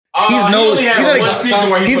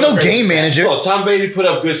He's no game manager. Oh, Tom Brady put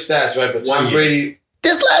up good stats, right? But Tom Brady.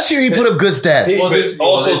 This last year he put up good stats.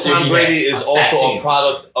 Tom Brady is also a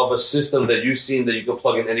product of a system that you've seen that you can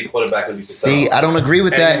plug in any quarterback and be successful. See, I don't agree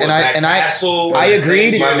with that, and I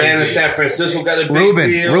agreed. My man in San Francisco got a big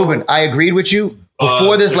deal. Ruben, I agreed with you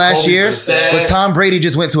before this last year, but Tom Brady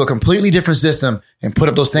just went to a completely different system and put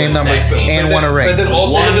up those same numbers and won a ring. But then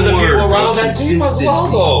also look at the people around that team as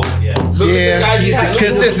well, though. Yeah,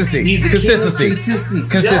 consistency. And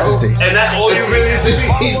that's all you really need to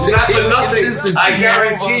see. Not for nothing. I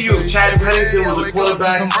guarantee you, Chad Pennington was a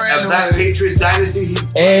quarterback of that Patriots dynasty.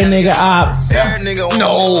 Air nigga ops. No.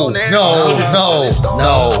 All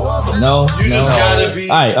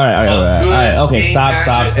right. Okay, stop.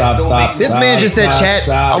 This man just said Chad.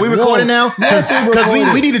 Are we recording now? Because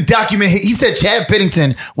we need to document. He said Chad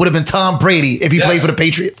Pennington would have been Tom Brady if he played for the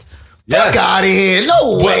Patriots. Fuck out of here.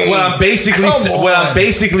 No way. What I'm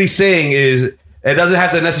basically saying is it doesn't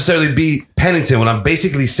have to necessarily be Pennington. What I'm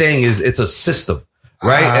basically saying is it's a system,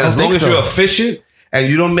 right? And as long as you're efficient and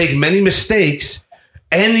you don't make many mistakes,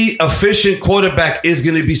 any efficient quarterback is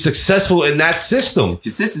going to be successful in that system.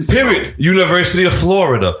 Consistency. Period. University of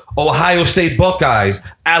Florida, Ohio State Buckeyes,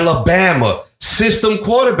 Alabama, system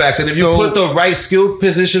quarterbacks. And if you put the right skill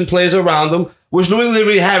position players around them, which New England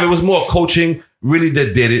really have, it was more coaching really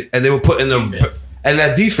that did it. And they were put in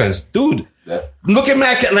that defense. Dude, look at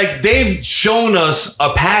Matt. Like, they've shown us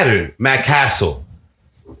a pattern. Matt Castle,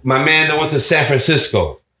 my man that went to San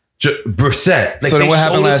Francisco, Brissett. So then what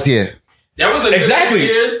happened last year? That was a good 3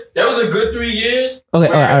 years. That was a good 3 years. Okay,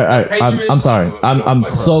 all right. I'm sorry. I'm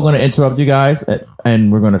so going to interrupt you guys,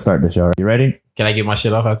 and we're going to start the show. You ready? Can I get my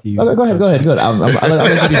shit off after you? Okay, go ahead. Good. I'm after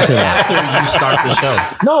you start the show.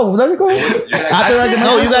 No, let it go ahead.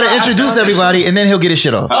 You got to introduce everybody, and then he'll get his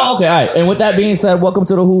shit off. Oh, okay, all right. And with that being said, welcome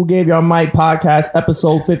to the Who Gave Y'all Mic podcast,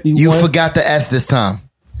 episode 51. You forgot the S this time.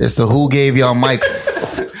 It's the Who Gave Y'all Mics.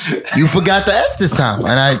 You forgot the S this time,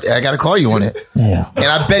 and I got to call you on it. Yeah. And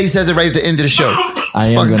I bet he says it right at the end of the show. It's I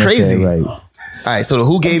am fucking crazy. Say it right. All right, so the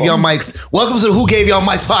Who Gave Y'all Mics. Welcome to the Who Gave Y'all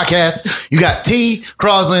Mics podcast. You got T,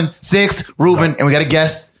 Crosland, Six, Ruben, and we got a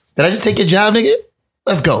guest. Did I just take your job, nigga?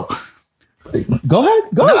 Let's go. Go ahead.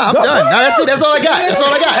 I'm done. No, that's it. That's all I got. That's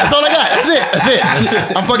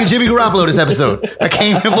it. I'm fucking Jimmy Garoppolo this episode. I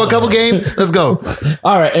came in for a couple games. Let's go.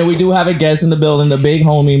 All right, and we do have a guest in the building, the big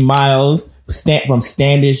homie Miles from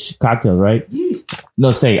Standish Cocktails, right? No,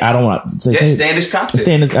 I don't want to say. Standish Cocktails.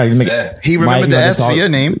 He remembered the S for your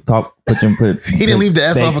name. He didn't leave the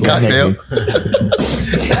S off a cocktail.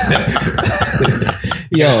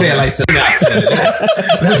 Yo. Say it like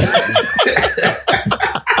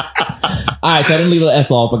All right, so I didn't leave the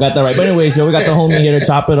S off. I got that right. But anyway, so we got the homie here to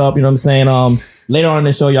chop it up. You know what I'm saying? Later on in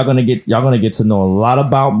the show, y'all gonna get to know a lot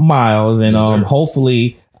about Miles, and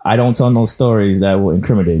hopefully I don't tell no stories that will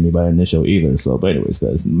incriminate anybody in this show either. So, but anyways,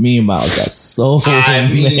 because me and Miles got so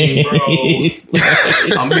many stories.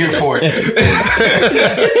 I'm here for it.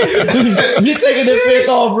 You're taking the fifth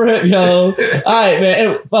off rip, yo. All right, man.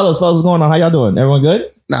 Hey, fellas, what's going on? How y'all doing? Everyone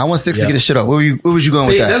good? Nah, I want Six to get his shit off. Where was you going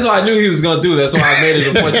with that? That's what I knew he was going to do. That's why I made it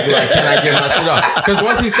a point to be like, can I get my shit off? Because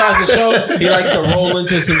once he starts the show, he likes to roll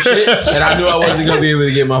into some shit, and I knew I wasn't going to be able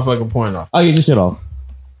to get my fucking point off. Oh, get your shit off.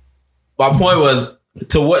 My point was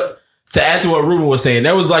to add to what Ruben was saying.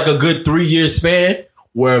 There was like a good 3-year span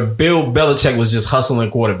where Bill Belichick was just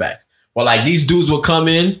hustling quarterbacks. Well, like these dudes would come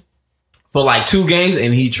in for like 2 games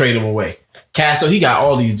and he'd trade them away. Castle, he got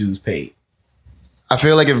all these dudes paid. I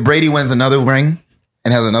feel like if Brady wins another ring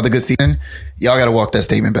and has another good season, y'all got to walk that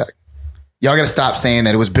statement back. Y'all got to stop saying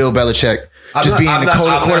that it was Bill Belichick being the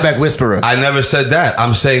quarterback whisperer. I never said that.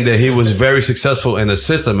 I'm saying that he was very successful in the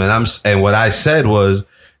system, and what I said was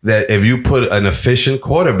that if you put an efficient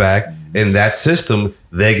quarterback in that system,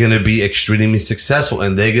 they're going to be extremely successful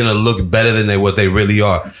and they're going to look better than what they really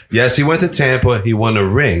are. Yes, he went to Tampa. He won a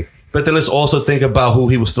ring. But then let's also think about who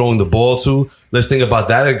he was throwing the ball to. Let's think about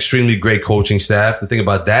that extremely great coaching staff. To think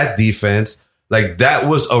about that defense. Like that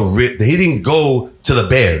was he didn't go to the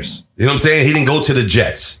Bears. You know what I'm saying? He didn't go to the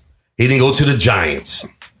Jets. He didn't go to the Giants.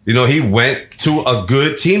 You know, he went to a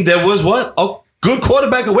good team that was a good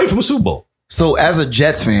quarterback away from a Super Bowl. So as a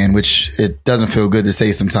Jets fan, which it doesn't feel good to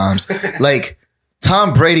say sometimes, like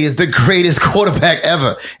Tom Brady is the greatest quarterback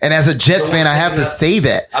ever. And as a Jets fan, I have to say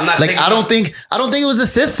that. I don't think it was a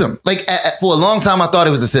system. Like for a long time, I thought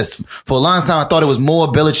it was a system. For a long time, I thought it was more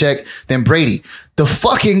Belichick than Brady. The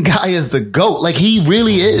fucking guy is the GOAT. Like he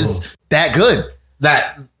really is that good.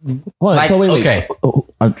 Wait. Okay.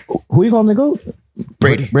 Who you calling the GOAT?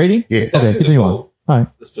 Brady. Brady? Yeah. Okay, continue on. All right.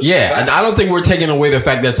 Yeah, and I don't think we're taking away the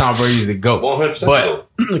fact that Tom Brady is the GOAT. 100%. But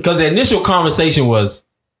because the initial conversation was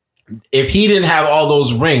if he didn't have all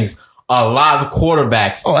those rings, a lot of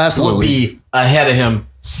quarterbacks would be ahead of him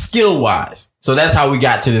skill-wise. So that's how we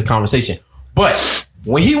got to this conversation. But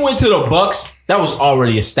when he went to the Bucs, that was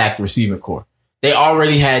already a stacked receiving core. They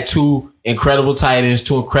already had 2 incredible tight ends,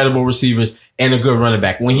 2 incredible receivers, and a good running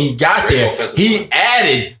back. When he got there, he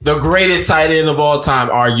added the greatest tight end of all time,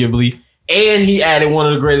 arguably, and he added one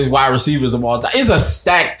of the greatest wide receivers of all time. It's a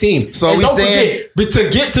stacked team. So are we saying, but to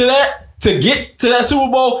get to that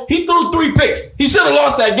Super Bowl, he threw 3 picks. He should have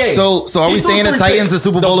lost that game. So are we saying the Titans are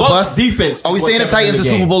Super Bowl or bust? Defense. Are we saying the Titans are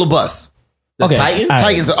Super Bowl or bust? The Titans?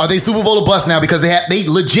 Titans, are they Super Bowl or bust now because they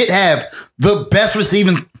legit have the best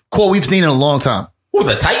receiving core we've seen in a long time? Who,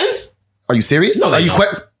 the Titans? Are you serious? No, are you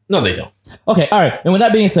No, they don't. Okay, all right. And with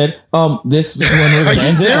that being said, this is when we're going to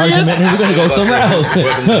end this argument and we're going to go somewhere else.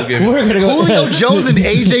 We're going to go. Julio Jones and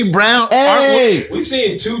AJ Brown. Hey, we've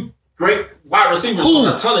seen 2 great wide receivers. Who?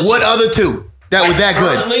 What other 2 that were that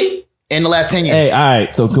good in the last 10 years? Hey, all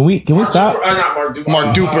right. So can we stop? Not Mark Duper.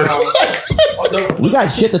 Mark Duper. We got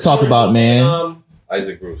shit to talk about, man.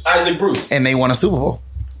 Isaac Bruce. And they won a Super Bowl.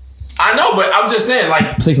 I know, but I'm just saying,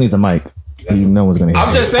 like, 6 needs a mic. No one's gonna hear.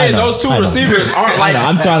 I'm just saying those 2 receivers aren't like.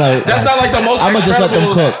 I'm trying to. That's not like the most. I'm gonna just let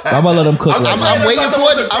them cook. I'm gonna let them cook. I'm waiting for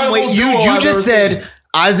it. I'm waiting. You just said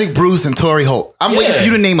Isaac Bruce and Torrey Holt. I'm waiting for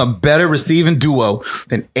you to name a better receiving duo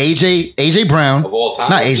than AJ Brown of all time.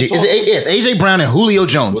 Not AJ. It's AJ Brown and Julio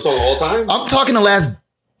Jones. What's all time? I'm talking the last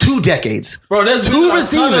 2 decades. Bro, there's 2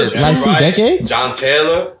 receivers. Last 2 decades? John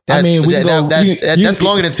Taylor. I mean, that's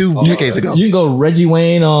longer than 2 decades ago. You can go Reggie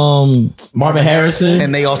Wayne, Marvin Harrison,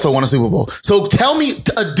 and they also won a Super Bowl. So tell me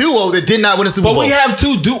a duo that did not win a Super Bowl.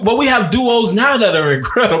 But we have duos now that are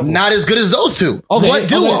incredible. Not as good as those 2. Okay, what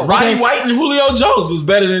duo? Roddy White and Julio Jones was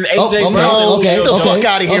better than AJ Brown. Get the fuck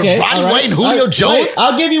out of here. Roddy White and Julio Jones. Wait,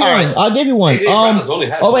 I'll give you one. I'll give you one.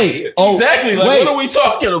 Exactly. Like, what are we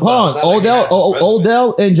talking about? Hold on.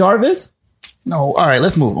 Odell and Jarvis. No, all right,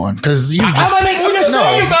 let's move on because you. You're just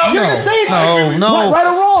saying. No. Right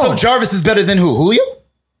or wrong? So Jarvis is better than who? Julio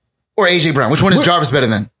or AJ Brown? Which one is Jarvis better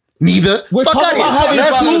than? Neither. We're Fuck out talking of here.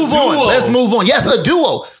 Let's move on. Yes, a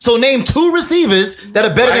duo. So name 2 receivers that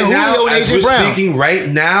are better than Julio and AJ Brown. Speaking right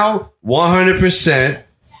now, 100%.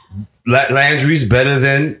 Landry's better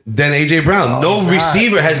than AJ Brown. No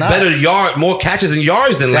receiver has better more catches and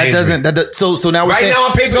yards than Landry. So now we're saying now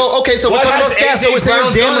on paper. So we're talking about stats. So we're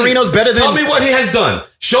saying Dan Marino's better than. Tell me what he has done.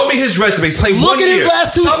 Show me his resume. He's played Look 1 at year. his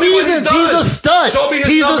last 2 seasons. He's a stud. Show me his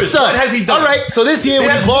He's numbers. a stud. What has he done? All right. So this year He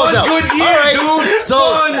when has he balls one out. good year, all right. dude. So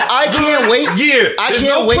I can't wait. I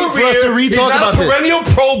can't wait for us to re-talk about this. He's not a perennial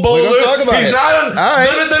Pro Bowler. We're gonna talk about He's it. not All right.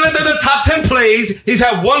 the top 10 plays. He's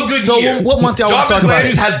had 1 good year. So what month y'all want to talk about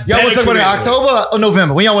it? Y'all want to talk about it in October or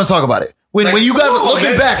November? When y'all want to talk about it? When you guys are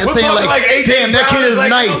looking back and saying like, damn, that kid is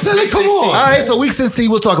nice. Come on. All right, so week 16,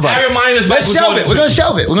 we'll talk about it. Let's shelve it. We're going to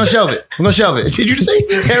shelve it. We're going to shelve it. Did you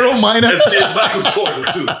say Harold Miner? Michael Jordan,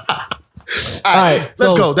 too. All right, let's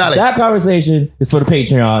go. Dale. That conversation is for the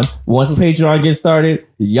Patreon. Once the Patreon gets started,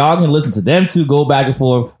 y'all can listen to them 2 go back and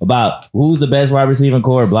forth about who's the best wide receiving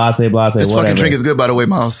core, blah, this whatever. Fucking drink is good, by the way,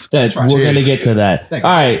 Miles. We're going to get to that. All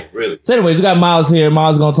right. Really? So anyways, we got Miles here.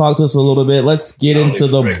 Miles is going to talk to us for a little bit. Let's get into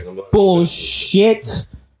the bullshit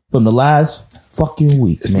from the last fucking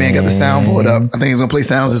week. This man got the soundboard up. I think he's going to play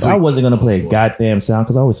sounds this week. I wasn't going to play a goddamn sound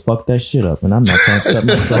because I always fuck that shit up, and I'm not trying to set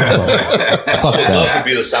myself up. Fuck I'd love to that.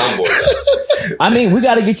 be the soundboard. I mean, we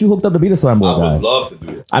got to get you hooked up to be the soundboard guy. I would love to do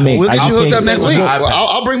it. I mean, we'll get you hooked up next week.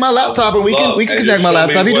 I'll bring my laptop and we can connect my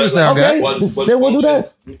laptop. You do the sound guy. Then we'll do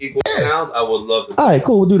that. Equal sound, I would love to. All right,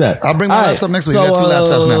 cool. We'll do that. I'll bring my laptop next week. We got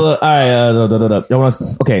 2 laptops now. All right.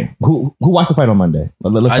 Okay. Who watched the fight on Monday?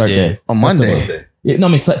 Let's start there. On Monday. Yeah, no, I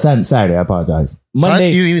mean Saturday. I apologize.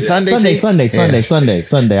 Monday, you mean Sunday? Sunday.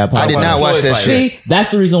 I apologize. I did not watch that shit. See, that's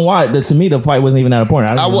the reason why. To me, the fight wasn't even that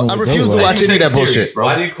important. I refuse to watch any of that bullshit, bro.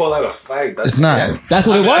 Why do you call that a fight? It's not. That's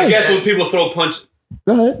what it was. I guess when people throw punches.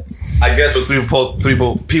 Go ahead. I guess when three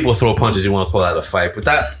people throw punches, you want to call that a fight. But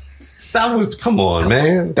that was, come on,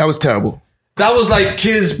 man. That was terrible. That was like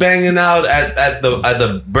kids banging out at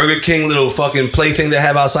the Burger King little fucking play thing they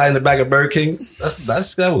have outside in the back of Burger King.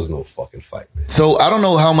 That was no fucking fight, man. So I don't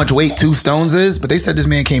know how much weight 2 stones is, but they said this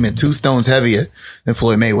man came in 2 stones heavier than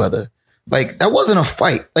Floyd Mayweather. Like, that wasn't a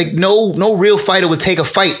fight. Like, no real fighter would take a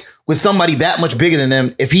fight with somebody that much bigger than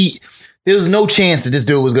them there was no chance that this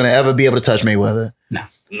dude was going to ever be able to touch Mayweather. No.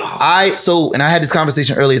 And I had this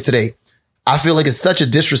conversation earlier today. I feel like it's such a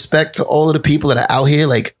disrespect to all of the people that are out here,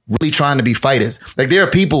 like, really trying to be fighters. Like, there are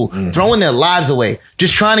people throwing their lives away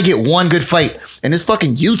just trying to get one good fight. And this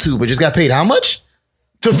fucking YouTuber just got paid how much?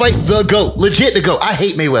 To fight the GOAT. Legit the GOAT. I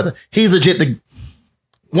hate Mayweather. He's legit the...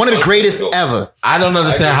 One of the greatest ever. I don't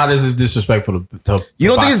understand how this is disrespectful to you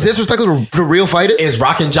don't boxing. think it's disrespectful to real fighters? Is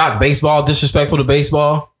Rock and Jock baseball disrespectful to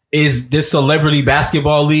baseball? Is this celebrity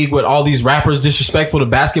basketball league with all these rappers disrespectful to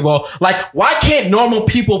basketball? Like, why can't normal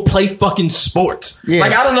people play fucking sports? Yeah,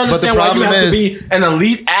 like, I don't understand why you have to be an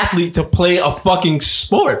elite athlete to play a fucking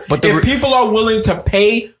sport. But if people are willing to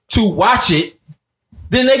pay to watch it,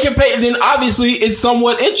 then they can pay. Then obviously it's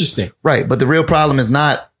somewhat interesting. Right. But the real problem is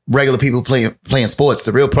not regular people playing sports.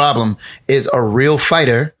 The real problem is a real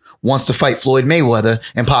fighter wants to fight Floyd Mayweather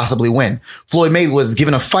and possibly win. Floyd Mayweather was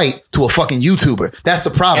giving a fight to a fucking YouTuber. That's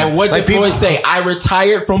the problem. And what did Floyd say? I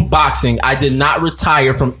retired from boxing. I did not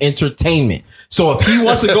retire from entertainment. So if he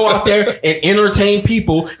wants to go out there and entertain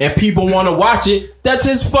people and people want to watch it, that's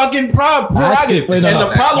his fucking prerogative. And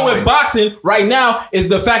the problem with boxing right now is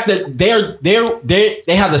the fact that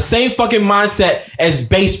they have the same fucking mindset as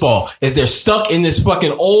baseball. Is they're stuck in this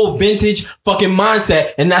fucking old vintage fucking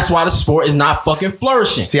mindset, and that's why the sport is not fucking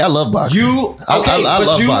flourishing. See, I love boxing. I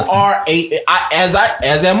love boxing. Are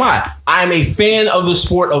as am I. I'm a fan of the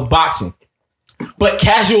sport of boxing. But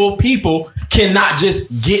casual people cannot just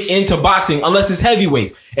get into boxing unless it's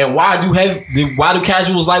heavyweights. And why do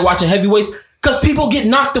casuals like watching heavyweights? Because people get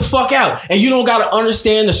knocked the fuck out. And you don't got to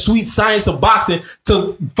understand the sweet science of boxing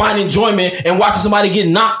to find enjoyment and watching somebody get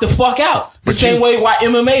knocked the fuck out. The same way why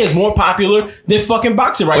MMA is more popular than fucking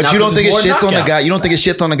boxing right now. But you don't think it shits on the guy. You don't think it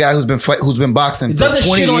shits on the guy who's been boxing for 20 years? It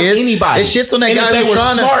doesn't shit on anybody. It shits on that guy who's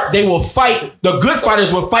trying to... smart, they will fight. The good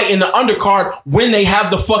fighters will fight in the undercard when they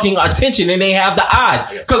have the fucking attention and they have the eyes.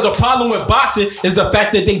 Because the problem with boxing is the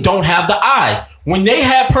fact that they don't have the eyes. When they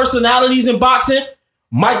had personalities in boxing...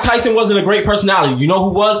 Mike Tyson wasn't a great personality. You know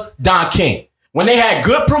who was? Don King. When they had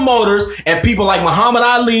good promoters and people like Muhammad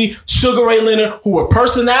Ali, Sugar Ray Leonard, who were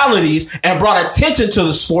personalities and brought attention to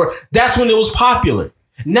the sport, that's when it was popular.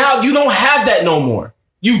 Now you don't have that no more.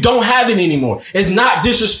 You don't have it anymore. It's not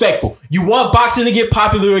disrespectful. You want boxing to get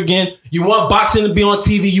popular again. You want boxing to be on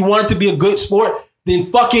TV. You want it to be a good sport. Then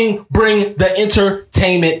fucking bring the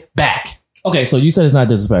entertainment back. Okay, so you said it's not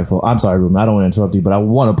disrespectful. I'm sorry, Ruben. I don't want to interrupt you, but I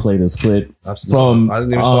want to play this clip from. I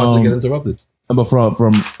didn't even start to get interrupted. But from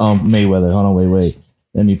Mayweather. Hold on, wait.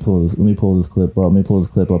 Let me pull this clip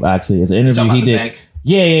up. Actually, it's an interview he did. Bank?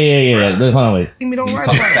 Yeah. Hold on, wait. Me don't write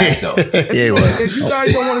about that. Yeah, it was. If you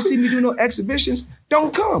guys don't want to see me do no exhibitions,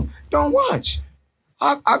 don't come. Don't watch.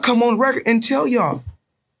 I come on record and tell y'all.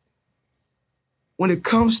 When it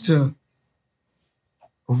comes to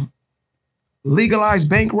legalized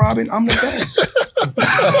bank robbing, I'm the best.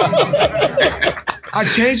 I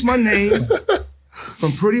changed my name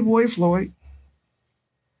from Pretty Boy Floyd.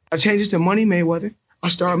 I changed it to Money Mayweather. I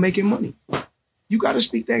started making money. You got to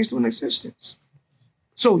speak things to an existence.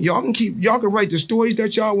 So y'all can write the stories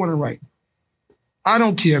that y'all want to write. I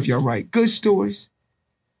don't care if y'all write good stories.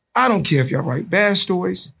 I don't care if y'all write bad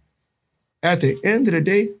stories. At the end of the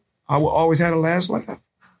day, I will always have the last laugh.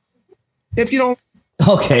 If you don't.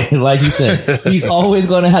 Okay, like you said, he's always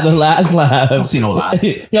going to have the last laugh. I don't see no lies.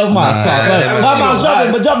 Yo, Miles,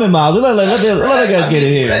 jump in, Miles. Let the guys get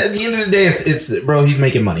in here. At the end of the day, it's bro, he's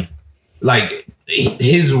making money. Like,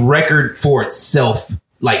 his record for itself,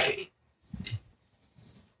 like,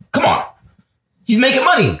 come on. He's making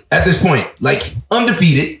money at this point. Like,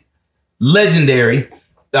 undefeated, legendary.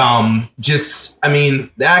 The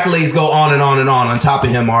accolades go on and on and on top of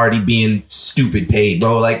him already being stupid paid,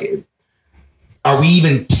 bro. Like, are we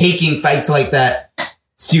even taking fights like that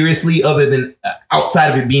seriously other than outside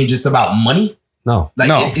of it being just about money? No. Like,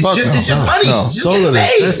 it's just money. No. Just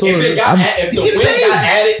get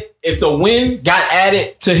paid. If the win got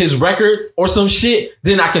added to his record or some shit,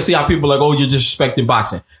 then I can see how people are like, oh, you're disrespecting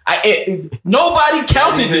boxing. Nobody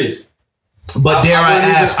counted this. But dare I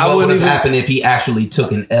ask, what would have happened if he actually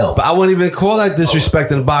took an L? But I wouldn't even call that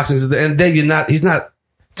disrespecting boxing. At the end of the day, he's not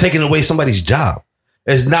taking away somebody's job.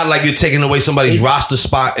 It's not like you're taking away somebody's roster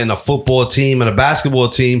spot in a football team and a basketball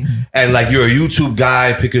team, and like you're a YouTube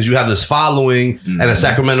guy because you have this following, and the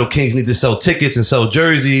Sacramento Kings need to sell tickets and sell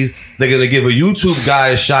jerseys. They're going to give a YouTube guy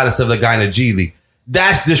a shot instead of the guy in the G League.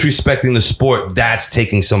 That's disrespecting the sport. That's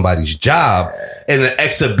taking somebody's job. In an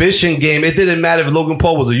exhibition game, it didn't matter if Logan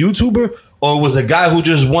Paul was a YouTuber or was a guy who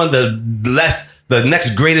just won the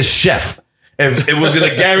next greatest chef. If it was going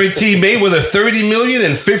to guarantee Mayweather $30 million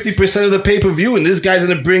and 50% of the pay-per-view, and this guy's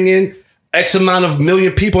going to bring in X amount of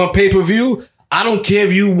million people on pay-per-view, I don't care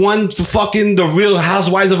if you won for fucking the Real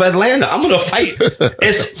Housewives of Atlanta. I'm going to fight.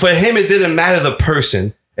 For him, it didn't matter the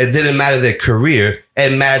person. It didn't matter their career.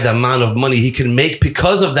 It mattered the amount of money he can make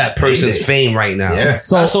because of that person's fame right now. Yeah.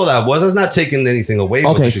 So that's all that was. It's not taking anything away.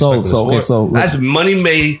 Okay, so that's money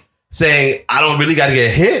made saying, I don't really got to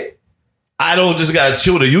get hit. I don't just gotta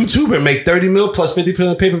chill with a YouTuber and make 30 mil plus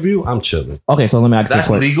 50% pay per view. I'm chilling. Okay, so let me ask That's this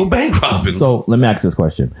question. legal bank robbing. So let me ask this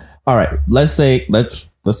question. All right, let's say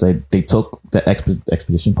they took the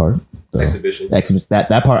expedition part,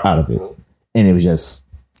 that part out of it, and it was just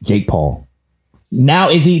Jake Paul. Now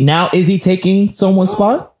is he taking someone's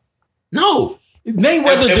spot? No.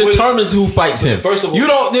 Mayweather determines who fights him. First of all, you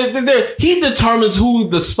don't. He determines who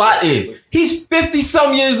the spot is. He's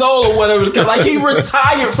 50-some years old or whatever. Like, he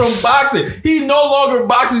retired from boxing. He no longer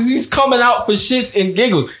boxes. He's coming out for shits and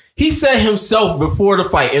giggles. He said himself before the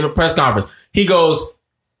fight in a press conference. He goes,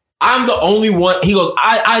 "I'm the only one." He goes,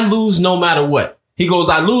 "I lose no matter what." He goes,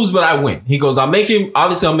 "I lose, but I win." He goes, I'm making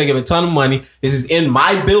a ton of money. This is in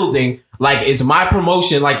my building. Like, it's my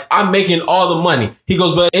promotion. Like, I'm making all the money. He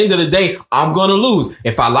goes, but at the end of the day, I'm going to lose.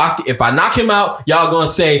 If I knock him out, y'all going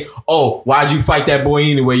to say, "Oh, why'd you fight that boy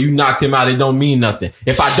anyway? You knocked him out. It don't mean nothing."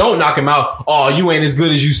 If I don't knock him out, "Oh, you ain't as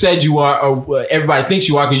good as you said you are," or everybody thinks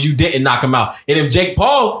you are because you didn't knock him out. And if Jake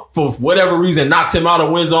Paul, for whatever reason, knocks him out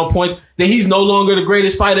or wins on points, then he's no longer the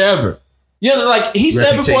greatest fighter ever. You know, like he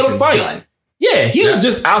said before the fight. Done. Yeah, he was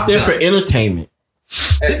just out there for entertainment.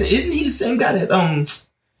 Isn't he the same guy that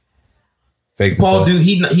Paul dude?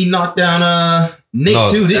 He knocked down Nick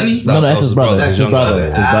too, didn't he? No, that's his brother. That's his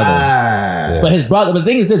brother. But his brother. But the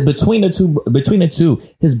thing is this: between the two,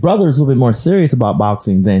 his brother's a little bit more serious about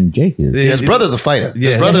boxing than Jake is. Yeah, his brother's a fighter.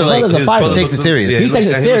 Yeah, his brother's a fighter. He takes it serious. He takes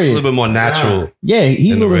it serious. A little bit more natural. Yeah,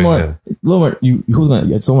 he's a little bit more. Who's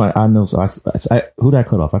gonna? Someone I know. So who did I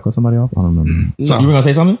cut off? I cut somebody off. I don't remember. So you were gonna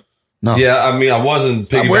say something? No. Yeah, I mean, I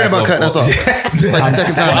wasn't. I'm worried about cutting us off. It's like the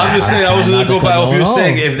second time. I'm just saying, I was going to go by what you were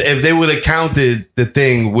saying. If they would have counted, the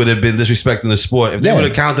thing would have been disrespecting the sport. If they would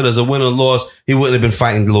have counted as a win or loss, he wouldn't have been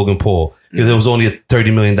fighting Logan Paul because it was only a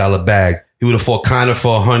 $30 million bag. He would have fought Conor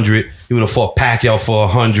for 100. He would have fought Pacquiao for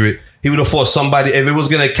 100. He would have fought somebody. If it was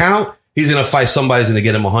going to count, he's going to fight somebody who's going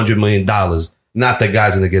to get him $100 million, not the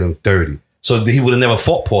guy's going to get him 30. So he would have never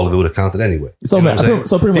fought Paul if it would have counted anyway. So, you know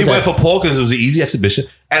so pretty much he went for Paul because it was an easy exhibition.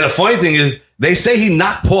 And the funny thing is, they say he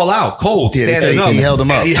knocked Paul out cold, standing up. He held him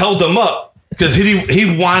up. He held him up because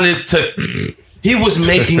he wanted to. He was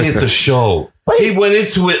making it the show. He went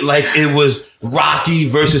into it like it was Rocky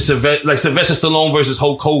versus Sylvester Stallone versus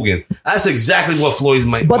Hulk Hogan. That's exactly what Floyd's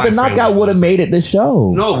might. But the knockout would have made it the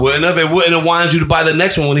show. No, it wouldn't have wanted you to buy the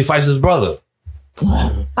next one when he fights his brother.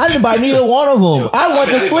 I didn't buy neither one of them. I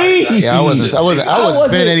want the sleeve. Yeah, I wasn't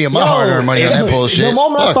spending any of my hard-earned money on that bullshit. The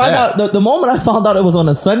moment I found out it was on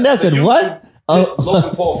a Sunday, I said, "What?"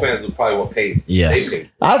 Local Paul fans would probably want paid. Yeah.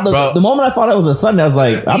 The moment I found out it was a Sunday, I was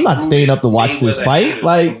like, "I'm not staying up to watch this fight.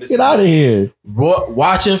 Like, get out of here."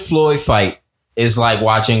 Watching Floyd fight is like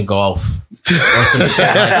watching golf or some shit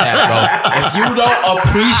like that, bro. If you don't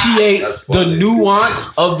appreciate the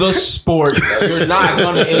nuance of the sport, you're not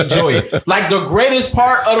gonna enjoy it. Like, the greatest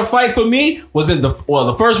part of the fight for me was in the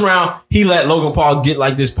first round. He let Logan Paul get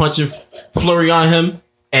like this punching flurry on him,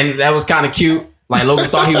 and that was kind of cute. Like, Logan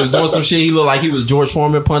thought he was doing some shit. He looked like he was George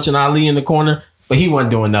Foreman punching Ali in the corner, but he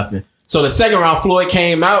wasn't doing nothing. So the second round, Floyd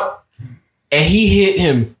came out and he hit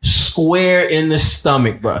him square in the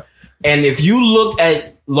stomach, bro. And if you look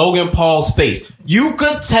at Logan Paul's face, you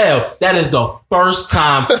could tell that is the first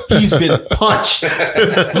time he's been punched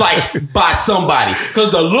like by somebody.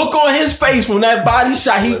 Because the look on his face from that body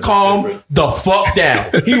shot, he calmed the fuck down.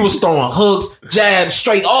 He was throwing hooks, jabs,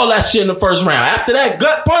 straight, all that shit in the first round. After that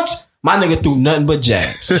gut punch, my nigga threw nothing but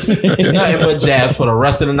jabs. Nothing but jabs for the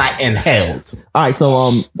rest of the night and held. All right, so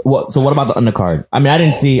what about the undercard? I mean, I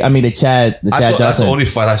didn't see. I mean, the Chad Johnson. That's the only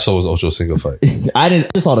fight I saw was Ocho single fight. I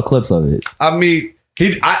just saw the clips of it. I mean,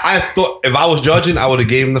 I thought if I was judging, I would have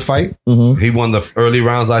gave him the fight. Mm-hmm. He won the early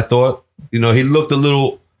rounds. I thought, he looked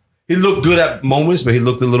good at moments, but he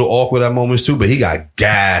looked a little awkward at moments too. But he got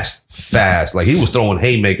gassed fast. Like, he was throwing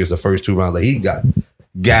haymakers the first two rounds. Like, he got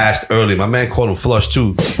gassed early. My man caught him flush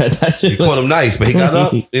too. He caught him nice, but he got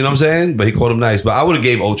up. You know what I'm saying? But he caught him nice. But I would have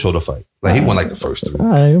gave Ocho the fight. Like, he won like the first three.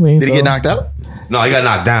 Did he get knocked out? No, he got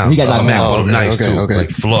knocked down. He got knocked down. My man caught him nice too. Okay. Like,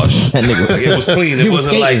 flush. That nigga like, it was clean. It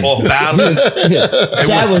wasn't skating. Like off balance.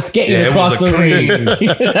 Chad was skating across the ring.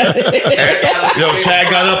 Yo,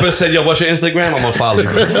 Chad got up and said, "Yo, what's your Instagram? I'm gonna follow you."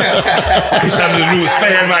 He's something to do with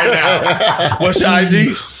fan right now. What's your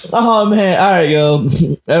IG? Oh man, all right, yo.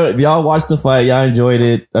 Y'all watched the fight. Y'all enjoyed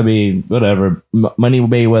it. I mean, whatever. Money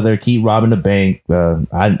Mayweather, keep robbing the bank.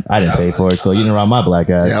 I didn't pay for it, so you didn't rob my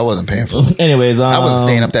black eye. Yeah, I wasn't paying for it. Anyways, I wasn't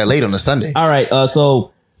staying up that late on a Sunday. All right,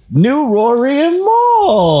 so new Rory and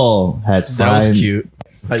Mal that was cute.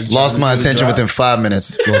 Lost my attention within 5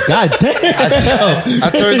 minutes. Well, God damn. I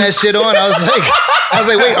turned that shit on. I was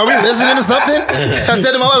like, wait, are we listening to something? I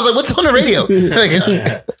said to my wife, I was like, what's on the radio?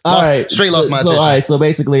 Straight lost my attention. All right. So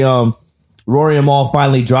basically, Rory and Mal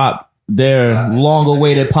finally dropped their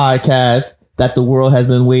long-awaited podcast that the world has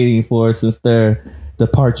been waiting for since their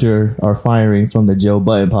departure or firing from the Joe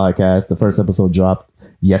Budden podcast. The first episode dropped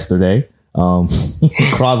yesterday.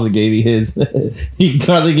 Crosby gave me his.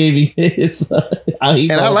 Crosby gave me his.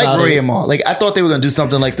 And I like Rory and Mal. Like I thought they were gonna do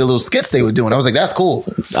something like the little skits they were doing. I was like, that's cool.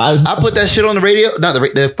 I put that shit on the radio, not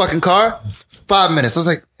the fucking car. 5 minutes. I was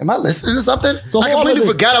like, am I listening to something? So I completely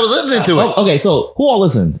forgot I was listening to it. Okay, so who all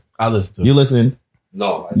listened? I listened to it. You listened?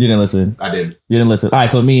 No, you didn't listen. I didn't. You didn't listen. All right,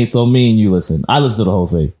 so me and you listened. I listened to the whole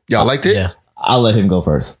thing. Y'all liked it? Yeah. I'll let him go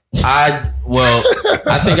first. I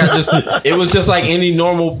think it was just like any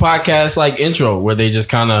normal podcast like intro where they just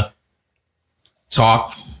kind of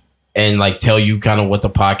talk and like tell you kind of what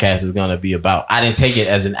the podcast is going to be about. I didn't take it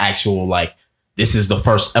as an actual like this is the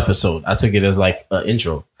first episode. I took it as like an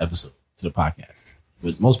intro episode to the podcast.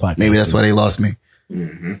 With most podcasts, maybe that's why they lost me.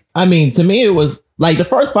 Mm-hmm. I mean, to me, it was like the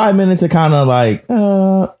first 5 minutes. It kind of like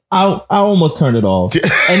I almost turned it off,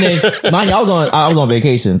 and then mind you, I was on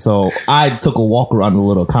vacation, so I took a walk around the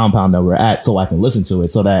little compound that we're at so I can listen to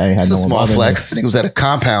it. So that I had it's no a one small flex. Me. It was at a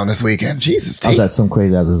compound this weekend. Jesus, I was at some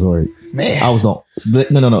crazy ass resort. Man, I was on.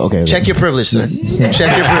 No. Okay, check your privilege, sir.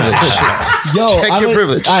 Check your privilege. Check your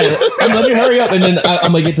privilege. All right, let me hurry up, and then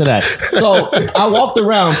I'm gonna get to that. So I walked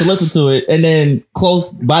around to listen to it, and then close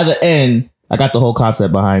by the end. I got the whole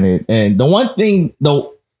concept behind it. And the one thing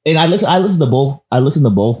though, and I listen to both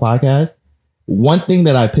podcasts. One thing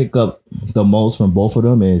that I pick up the most from both of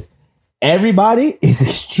them is everybody is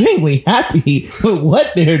extremely happy with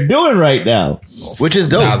what they're doing right now. Which is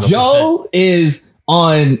dope. Joe is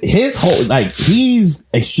on his whole, like, he's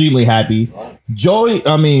extremely happy.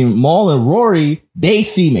 Mal and Rory, they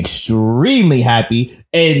seem extremely happy.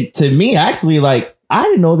 And to me, actually, like, I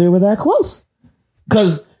didn't know they were that close.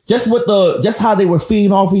 Cause just how they were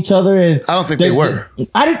feeding off each other, and I don't think they were.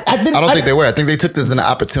 I don't think they were. I think they took this as an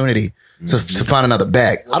opportunity to find another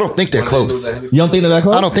bag. I don't think they're close. You don't think they're that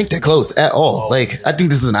close? I don't think they're close at all. Like I think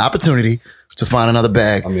this is an opportunity to find another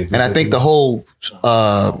bag, and I think the whole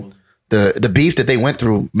the beef that they went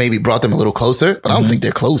through maybe brought them a little closer. But I don't think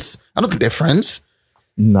they're close. I don't think they're friends.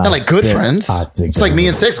 Not like good friends. I think it's like me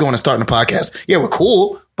and Six going to starting a podcast. Yeah, we're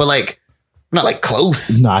cool, but like we're not like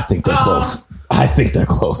close. No, I think they're close. I think they're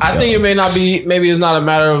close. I think it may not be, maybe it's not a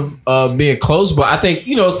matter of being close, but I think,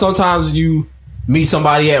 sometimes you meet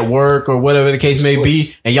somebody at work or whatever the case may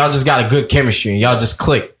be, and y'all just got a good chemistry and y'all just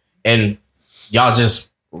click and y'all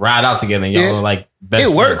just ride out together and y'all are like best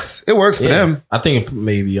friends. Works. It works for them. I think it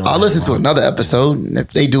maybe. I'll listen to another episode. And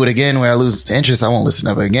if they do it again where I lose interest, I won't listen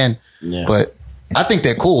ever again. Yeah. But I think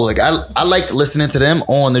they're cool. Like I liked listening to them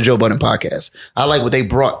on the Joe Budden podcast. I like what they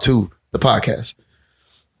brought to the podcast.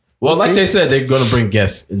 Well, like they said, they're going to bring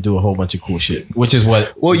guests and do a whole bunch of cool shit, which is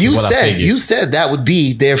what. Well, you said that would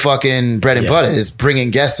be their fucking bread and butter is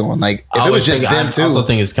bringing guests on. Like if it was just them too. I also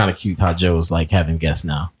think it's kind of cute how Joe's like having guests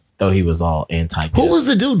now, though he was all anti-guest. Who was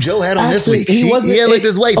the dude Joe had on this week? He had like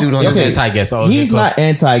this white dude on this week. Anti-guest. He's not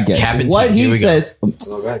anti-guest. What he says,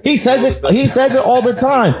 he says it all the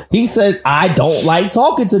time. He says, I don't like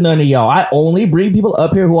talking to none of y'all. I only bring people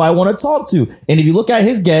up here who I want to talk to. And if you look at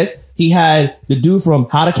his guests, he had the dude from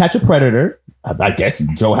How to Catch a Predator. I guess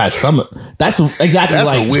Joe had some. That's exactly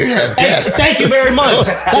like a weird ass guest. Thank you very much.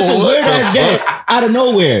 That's a weird ass guest out of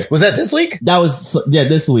nowhere. Was that this week? That was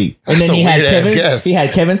this week. And then he had Kevin. He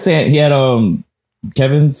had Kevin He had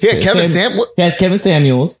Kevin. He had Kevin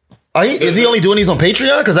Samuels. Is he only doing these on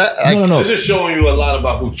Patreon? Because no. This is showing you a lot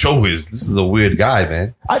about who Joe is. This is a weird guy,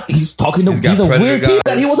 man. He's talking to. He's a weird people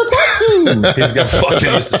that he wants to talk to. He's got fucking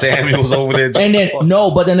Mr. Samuels over there. And then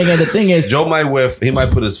but then again, the thing is, Joe might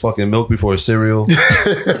put his fucking milk before his cereal.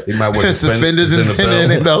 He might wear suspenders in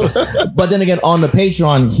the belt. But then again, on the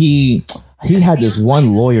Patreon, he had this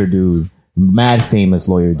one lawyer dude, mad famous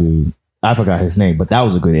lawyer dude. I forgot his name, but that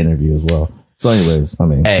was a good interview as well. So, anyways,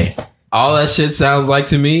 hey. All that shit sounds like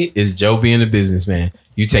to me is Joe being a businessman.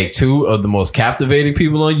 You take two of the most captivating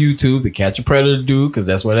people on YouTube, the Catch a Predator dude, because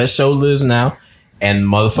that's where that show lives now, and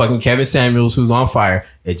motherfucking Kevin Samuels, who's on fire.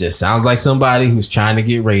 It just sounds like somebody who's trying to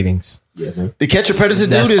get ratings. Yes, sir. The Catch a Predator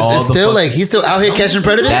dude is still like, he's still out here catching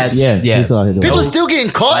predators? Yeah. People are still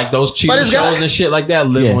getting caught. Like those cheating shows and shit like that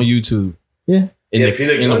live on YouTube. Yeah. In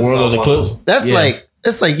the world of the clips. That's like...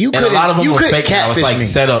 It's like you couldn't. A lot of them you were couldn't fake. It's like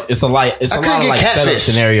set up. It's a lot of like set up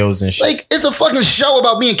scenarios and shit. Like it's a fucking show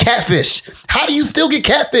about being catfished. How do you still get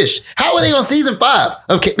catfished? How are they on season 5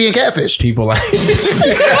 of being catfished? People like the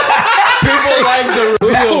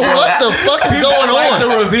real fuck is going like on?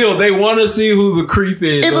 the reveal. They want to see who the creep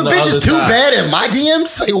is. If a bitch is too bad in my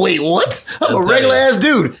DMs, like, wait, what? I'm a regular ass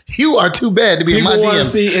dude. You are too bad to be in my DMs.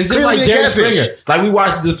 See, it's just Clearly like a Jerry catfish. Springer. Like we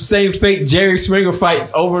watched the same fake Jerry Springer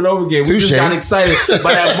fights over and over again. We Touche. just got excited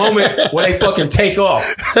by that moment when they fucking take off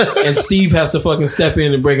and Steve has to fucking step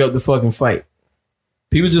in and break up the fucking fight.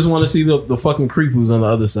 People just want to see the fucking creep who's on the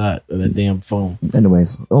other side of that damn phone.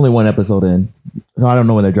 Anyways, only one episode in. I don't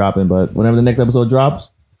know when they're dropping, but whenever the next episode drops,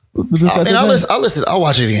 we'll discuss it I'll then. listen. I'll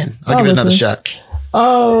watch it again. I'll give it another shot.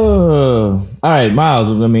 Oh, all right, Miles.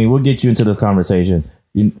 I mean, we'll get you into this conversation.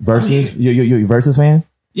 You Versus fan?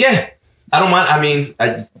 Yeah, I don't mind. I mean,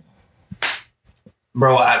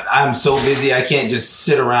 I'm so busy. I can't just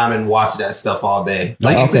sit around and watch that stuff all day.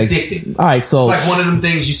 Like it's addicting. All right, so it's like one of them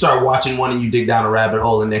things. You start watching one and you dig down a rabbit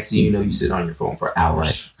hole, and next thing you know, you sit on your phone for hours.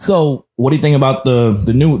 Right. So, what do you think about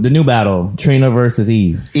the new battle, Trina versus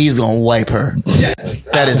Eve? Eve's gonna wipe her. Yeah,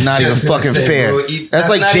 that is not even fucking fair. Bro, that's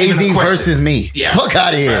like Jay-Z versus me. Yeah. Fuck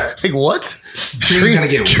out of here. Right. Like what?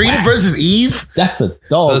 Trina versus Eve? That's a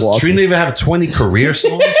dog. Does Trina even have 20 career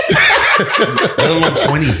songs? Let alone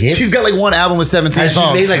 20 hits. She's got like one album with 17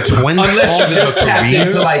 songs. She made like 20 Unless songs you just in her tapped career.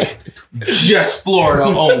 into like just Florida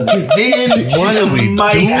only, then What are we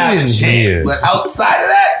might have a doing chance. here? But outside of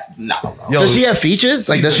that, no. Yo, does she have features?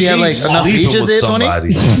 Like, does she have like she's enough sleeping features with there, Tony?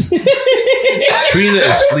 somebody. Trina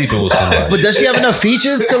is sleeping with somebody. But does she have enough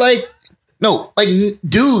features to like? No, like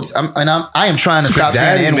dudes. I am trying to stop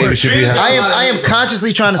saying the N word. I am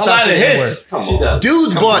consciously trying to stop saying the N word. Come on.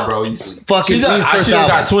 Dudes bought fucking Eve's first She album.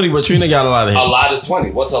 got 20, but Trina got a lot of hits. A lot is 20.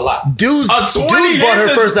 What's a lot? Dudes bought her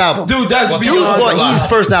hits first album. Dude, that's Dudes beyond bought a lot. Eve's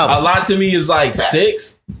first A album. lot to me is like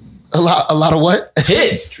 6 A lot of what?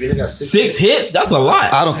 hits. Trina got 6 hits. That's a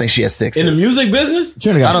lot. I don't think she has 6 In the hits. music business,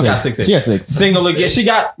 Trina I got don't six. got 6 hits. She has 6. Single again. She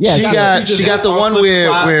got. Yeah, She got the one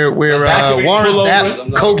where Warren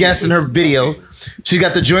Sapp co-guest in her video. She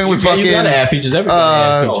got the joint with You gotta fucking add features.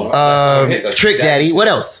 Everything. Trick Daddy. What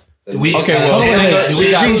else? We, Okay, well, wait,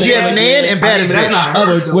 she got She has Nan and Baddest that's Bitch. not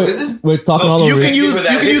her, though, is it? We're talking all You over. can it. use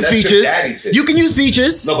That's Trick features. Daddy's hit. You can use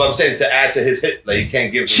features. No, but I'm saying to add to his hit, like you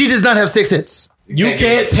can't give. She does not have 6 hits. You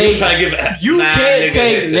can't take. Trying to give. You nine can't niggas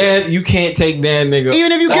take hits. Nan. You can't take Nan, nigga.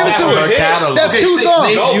 Even if you give it to her her, catalog. that's Okay, 2 six songs.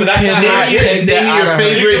 names. No, You but that's cannot not take that out of her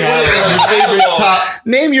favorite top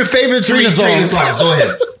Name your favorite Trina Trina songs. songs. Go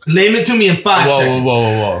ahead. Name it to me in 5 seconds.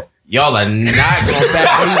 Whoa. Y'all are not gonna back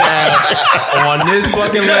me down on this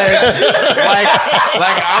fucking leg.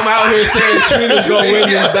 Like I'm out here saying Trina's gonna win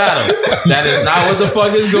this battle. That is not what the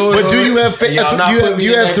fuck is going on. But do you have Y'all not putting me do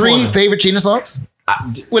you in have that 3 corner. favorite Trina songs?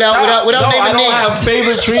 Without No, naming I don't names. have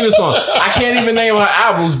favorite Trina songs. I can't even name her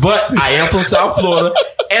albums, but I am from South Florida,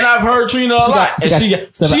 and I've heard Trina a lot. she got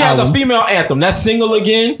And 7 she has a albums. female anthem. That's Single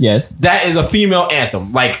Again. Yes. That is a female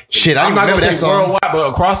anthem. Like Shit, I I'm don't not gonna remember say that song. worldwide, but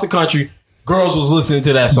across the country, girls was listening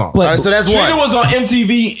to that song. But, All right, so that's Trina one. was on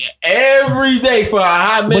MTV every day for a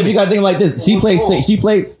hot minute. but you got to think like this. She played. She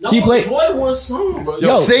played. one song, bro.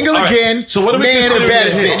 Yo, Single All right, Again. so what do we Nan consider and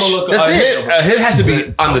Baddest a hit? Bitch. I'ma look That's up- A it. hit has to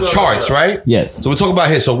be on the charts, right? Yes. So we're talking about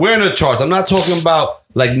hits. So we're in the charts. I'm not talking about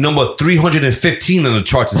like number 315 on the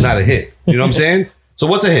charts is not a hit. You know what I'm saying? So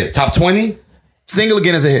what's a hit? Top 20? Single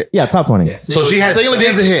Again is a hit. Yeah, top 20. So she has Single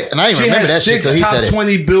Again's a hit, and I didn't she remember has that shit, 6 so he top said it.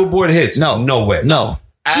 20 Billboard hits. No way. No.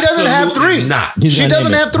 She doesn't have Absolutely 3. not. He's She gonna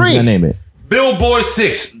doesn't name it. have 3. He's gonna name it. Billboard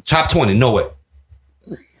 6 top 20. No way.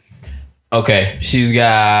 Okay, she's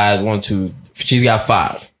got 1, 2. She's got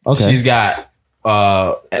 5. Okay. She's got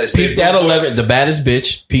Let's see. peaked at 11. The Baddest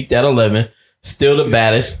Bitch peaked at 11. Still the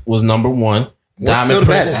Baddest was number 1. What's Still the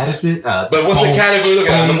Princess. But what's the category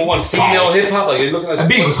looking at? Number 1, female hip hop. Like you're looking at A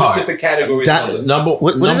bingo what card. specific category. Number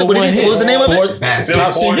What is it? number What did one he say? hit. What was the name of it? Baddest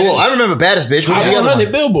Billboard. Well, I remember Baddest Bitch. What was the Top other 100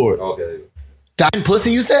 one? Billboard. Okay. Diamond Pussy,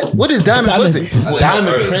 you said? What is Diamond Pussy?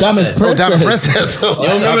 Diamond Princess. Diamond's Oh, Diamond Princess. Princess. You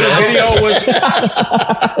don't remember the video?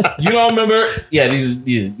 Was, you don't remember? Yeah, these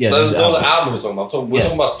Those albums. are albums we're talking about. We're Yes.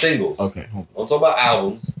 talking about singles. Okay, hold on. Don't talk about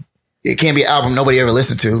albums. It can't be an album nobody ever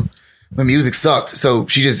listened to. The music sucked. So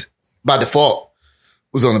she just, by default,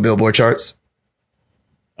 was on the Billboard charts.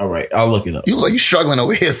 All right, I'll look it up. You struggling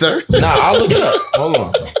over here, sir. Nah, I'll look it up. Hold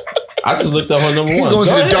on. I just looked up her number He's 1. going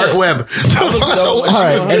to Go the ahead. dark web. I'll look it up. All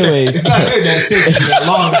right. Anyways, It's not good that it takes you that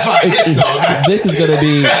long to find it, though. this is gonna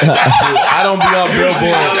be. I don't be on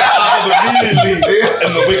Billboard. Immediately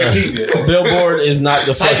in the Wikipedia. Billboard is not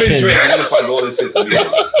the Type in fucking. Drake. You're gonna find all this hits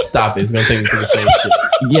immediately. Stop it. It's gonna take me to the same shit.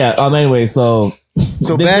 Yeah. Anyway, so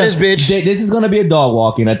So this Baddest gonna- Bitch. This is gonna be a dog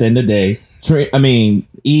walking at the end of the day.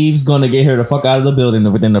 Eve's gonna get her the fuck out of the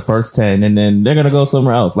building within the first 10, and then they're gonna go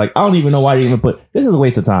somewhere else. Like, I don't even know why they even put. This is a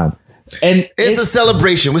waste of time. And It's a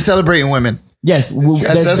celebration. We're celebrating women. Yes,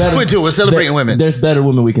 that's what we do. We're celebrating women. There's better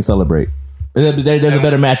women we can celebrate. There's a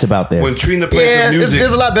better matchup out there. When Trina plays the music,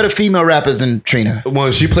 there's a lot better female rappers than Trina.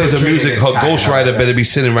 When she plays the music, her ghostwriter better be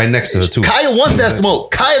sitting right next to her too. Kaya wants that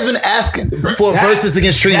smoke. Kaya's been asking for verses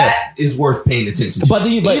against Trina. That is worth paying attention to. But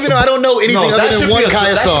even though I don't know anything other than one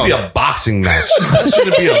Kaya song. That should be a boxing match. That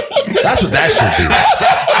shouldn't be that's what that should be.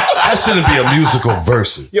 That shouldn't be a musical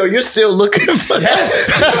versus. Yo, you're still looking for that.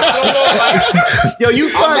 Yo, you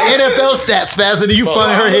find NFL stats faster than you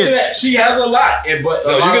find her hits. She has a lot,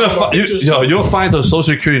 you'll find her social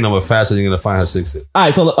security number faster than you're gonna find her 6 hits. All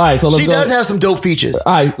right, so let's she does have some dope features.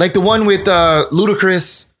 All right, like the one with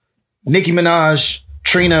Ludacris, Nicki Minaj,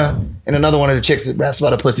 Trina, and another one of the chicks that raps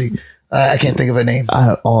about a pussy. I can't think of her name. They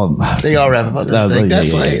all rap about that.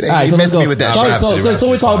 That's why they mess me with that. So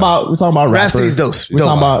we're talking about rappers. Rhapsody's dope. We're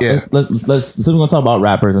talking about we're gonna talk about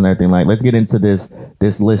rappers and everything. Like, let's get into this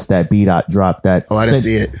list that B-Dot dropped. I didn't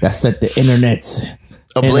see it. That set the internet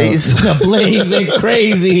ablaze and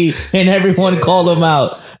crazy, and everyone called them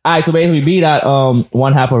out. All right, so basically B-Dot,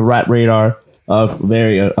 one half of Rap Radar,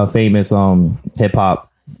 very famous hip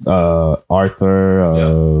hop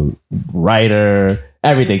author, writer,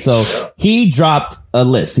 everything. So he dropped a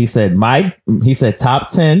list. He said top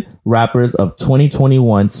 10 rappers of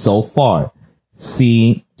 2021 so far.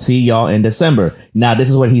 See y'all in December. Now this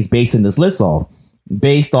is what he's basing this list off.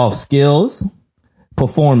 Based off skills,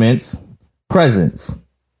 performance, presence.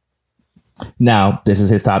 Now this is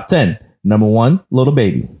his top 10. Number 1, Lil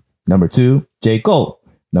Baby. Number 2, J. Cole.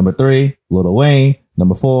 Number 3, Lil Wayne.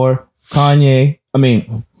 Number 4, Kanye.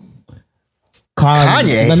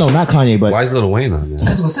 Kanye? No, not Kanye, but why is Lil Wayne on there? I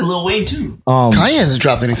was gonna say Lil Wayne too. Kanye hasn't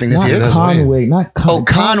dropped anything this year. Conway.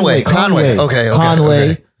 Conway. Okay.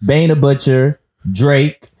 Conway, Bane the Butcher,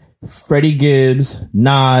 Drake, Freddie Gibbs,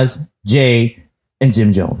 Nas, Jay, and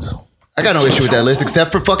Jim Jones. I got no issue with that list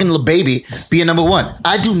except for fucking Lil Baby being number 1.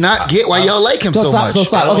 I do not get why y'all like him so much. So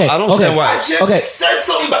stop. Okay. I don't understand why. I just said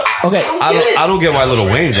something. I don't get why Lil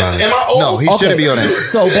Wayne's on it. Am I old? No, he shouldn't be on it.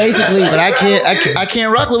 So basically, but I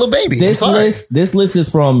can't rock with Lil Baby. This list is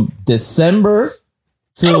from December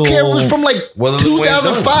to I don't care. It was from like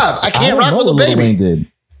 2005. I can't rock with Lil Baby. Wayne did.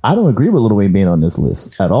 I don't agree with Lil Wayne being on this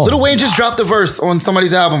list at all. Lil Wayne just dropped a verse on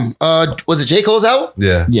somebody's album. Was it J. Cole's album?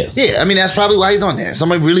 Yeah. Yes. Yeah. I mean, that's probably why he's on there.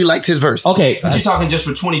 Somebody really likes his verse. Okay. But you're talking just for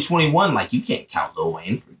 2021. Like, you can't count Lil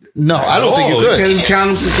Wayne. No, I don't think you could. You can't count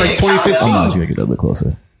him since like 2015. You gotta get a little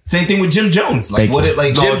closer. Same thing with Jim Jones. Like,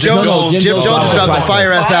 Jim Jones dropped the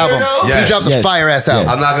fire ass album. He dropped the fire ass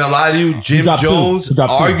album. I'm not gonna lie to you. Jim Jones,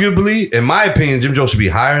 arguably, in my opinion, Jim Jones should be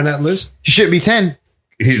higher in that list. He shouldn't be 10.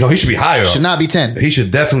 He should be higher. Should not be 10. He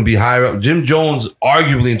should definitely be higher up. Jim Jones,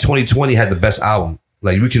 arguably in 2020, had the best album.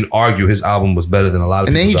 Like, we can argue his album was better than a lot of.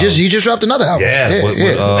 And then he just dropped another album.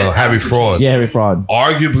 With Harry Fraud. Yeah, Harry Fraud.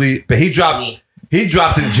 Arguably, but he dropped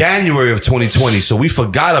in January of 2020, so we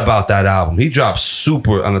forgot about that album. He dropped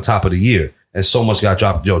super on the top of the year, and so much got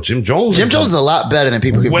dropped. Yo, Jim Jones is a lot better than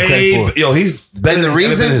people give him credit for. Yo, he's better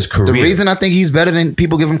than his career. The reason I think he's better than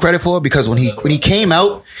people give him credit for, because when he came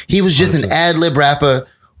out, he was just an ad lib rapper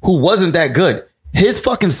who wasn't that good. His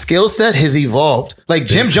fucking skill set has evolved. Like,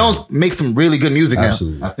 Jim Jones makes some really good music now.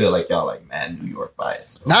 I feel like y'all like mad New York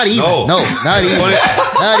bias. Not even. No, not even.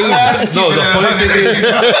 Not even. No, the funny thing is,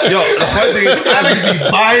 I like to be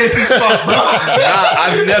biased as fuck, bro.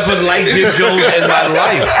 I've never liked Jim Jones in my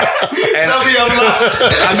life. And I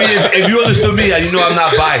mean, if you understood me, you know I'm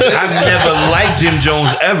not biased. I've never liked Jim Jones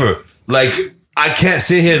ever. Like, I can't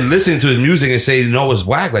sit here and listen to his music and say, no, it's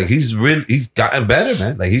whack. Like, he's gotten better,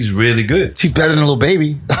 man. Like, he's really good. He's better than Lil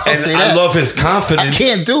Baby. I'll say that. I love his confidence. I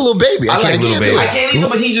can't do Lil Baby. I like Lil Baby. I can't either,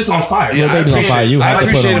 but he's just on fire. Lil Baby's on fire. You have to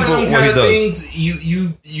put him on. One of them kind of things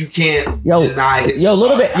you can't deny.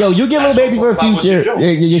 You get Lil Baby for a future.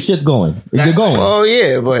 Your shit's going. You're going. Oh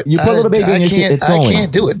yeah, but you put Lil Baby in your shit, it's going. I can't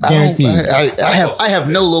do it. Guaranteed. I have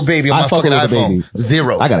no Lil Baby on my fucking iPhone.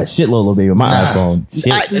 Zero. I got a shitload of Lil Baby on my iPhone.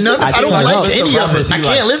 I don't like any of it. I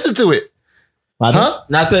can't listen to it. Huh?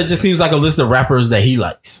 Now, I said it just seems like a list of rappers that he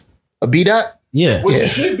likes. A B-Dot? Yeah. Which it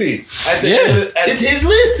should be. It's his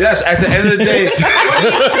list. Yes, at the end of the day. At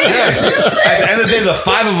the end of the day, the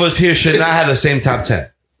 5 of us here should not have the same top 10.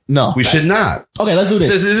 No. We should not. Okay, let's do this.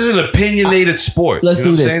 This is an opinionated sport. Let's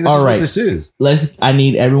do this. All right. This is. I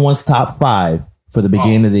need everyone's top 5 for the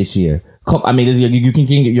beginning of this year. I mean, you can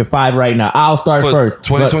get your 5 right now. I'll start first.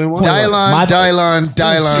 2021? Dylon.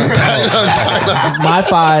 My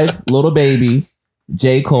 5, Lil Baby,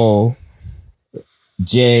 J. Cole,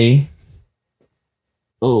 Jay.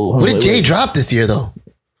 Oh, what did Jay drop this year though?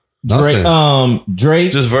 Drake.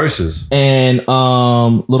 Drake. Just verses. And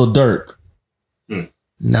Lil Durk.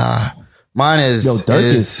 Nah. Mine is Dirk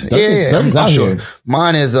is I'm sure. here.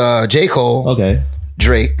 Mine is J. Cole, Okay.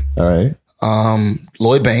 Drake, All right.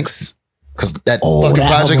 Lloyd Banks, because that Oh, fucking that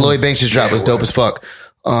project album. Lloyd Banks just dropped was dope as fuck.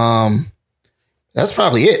 That's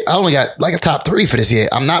probably it. I only got like a top 3 for this year.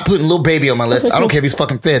 I'm not putting Lil Baby on my list. Okay, I don't cool. care if he's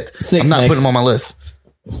fucking 5th. 6 I'm not next. putting him on my list.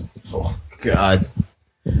 God.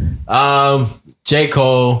 J.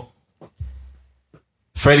 Cole,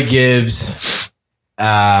 Freddie Gibbs,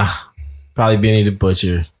 probably Benny the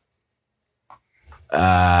Butcher.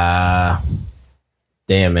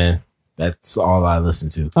 Damn, man. That's all I listen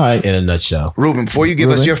to. All right. In a nutshell. Ruben, before you give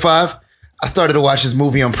us Ruben? your 5, I started to watch this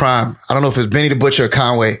movie on Prime. I don't know if it's Benny the Butcher or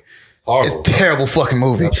Conway. Horrible. It's a terrible fucking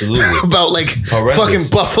movie. Absolutely. About like Horrendous. fucking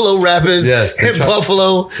Buffalo rappers Yes, they in tried-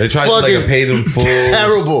 Buffalo. They tried to like pay them full.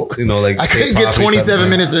 Terrible. You know, like I couldn't fake get property 27 type of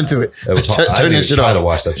minutes into it. It was hard. I Turn didn't that shit try off. to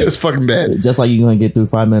watch that It was shit. fucking bad. Just like you're gonna get through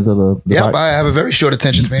 5 minutes of the Yep, part. I have a very short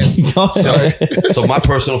attention span. So my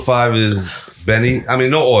personal 5 is Benny. I mean,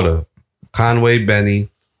 no order. Conway, Benny,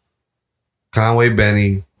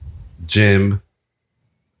 Jim,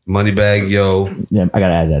 Moneybag Yo, Yeah, I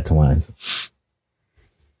gotta add that to mine.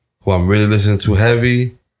 who I'm really listening to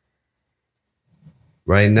heavy.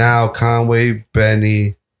 Right now, Conway,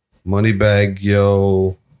 Benny, Moneybag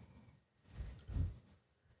Yo.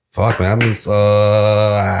 Fuck, man.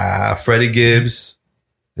 I'm Freddie Gibbs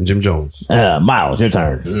and Jim Jones. Miles, your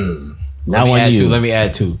turn. Now Let me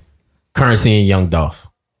add two. Currency and Young Dolph.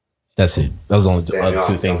 That's it. Those are only the other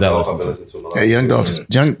two things I listen to. Yeah,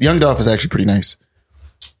 Young Dolph is actually pretty nice.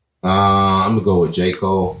 I'm gonna go with J.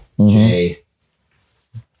 Cole, Jay,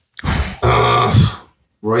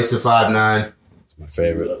 Royce the 5'9". It's my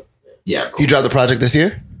favorite. Yeah, He dropped the project this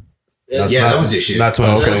year? that was this shit. Not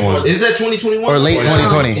 2021. Is that 2021 Or late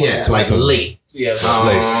 2020? Yeah, like late. Yeah.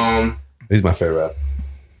 He's my favorite rap.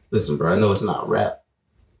 Listen, bro, I know it's not rap.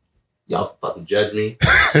 Y'all fucking judge me,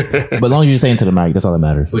 But as long as you're saying to the mic, that's all that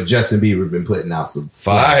matters. but Justin Bieber been putting out some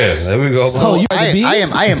Fire. There we go. So you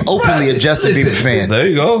I am openly a Justin Listen, Bieber fan. There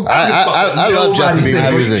you go. I love Justin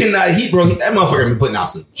Bieber's music. That motherfucker been putting out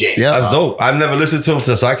some jam. Yeah. That's dope. I've never listened to him,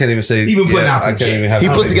 so I can't even say. He been putting out some I can't shit. even have. He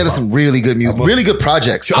I puts don't together give a some really good music, really good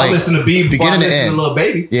projects. Y'all listen to Bieber before I beginning to listen end. to Lil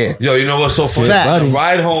Baby. Yeah. Yo, you know what's so funny? Facts. The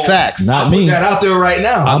ride home. Facts. Not Put me. that out there right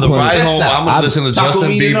now. On the putting ride chest home, out. I'm gonna listen to Taco Justin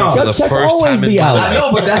meat and Bieber all. for Your the chest first always time in be my out. I life.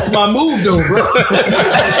 know, but that's my move though, bro.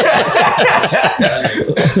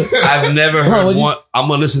 I've never heard one. I'm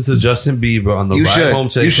gonna listen to Justin Bieber on the You ride should. home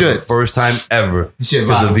today You for the should. first time ever Shit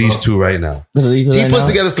because of vibe, these bro. two right now. He puts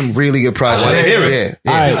together some really good projects. wanna hear it.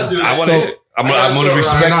 Yeah. All yeah. right. I want So- to. I'm gonna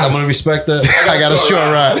respect. I'm gonna respect that. I got a short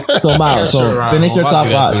ride. So Miles, Sure, so Ryan. finish your I'll top do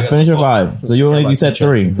that 5. too. Finish your 5. So you said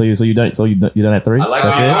 3. So you done at 3. I like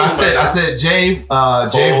That's it. it. I said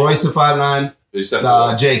Jay, Royce the 5'9", Except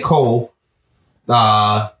for, J. Cole,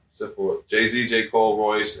 except for Jay-Z, J. Cole,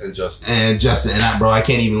 Royce, and Justin. and Justin. And I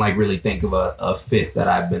can't even like really think of a fifth that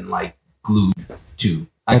I've been like glued to.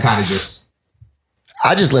 I kind of just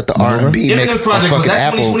I just let the R&B mix Eminem on project was fucking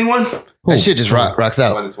that Apple. 2021? That shit just rocks out.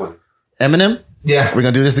 2020. Eminem? Yeah. We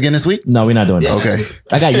gonna do this again this week? No, we're not doing that. Okay.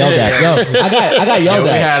 I got yelled at. Yo, I got yelled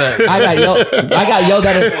at. I got yelled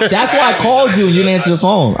at. That's why I called you and you didn't answer the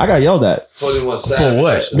phone. I got yelled at. For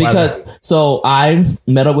what? Because so I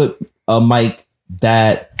met up with Mike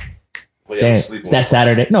that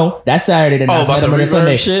Saturday. No, that Saturday. Then I about met him the on the reverb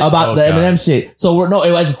Sunday shit? about the God. Eminem shit. So it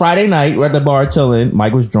was Friday night. We're at the bar chilling.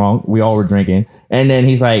 Mike was drunk. We all were drinking, and then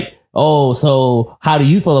he's like, "Oh, so how do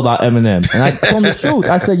you feel about Eminem?" And I told him the truth.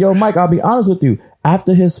 I said, "Yo, Mike, I'll be honest with you.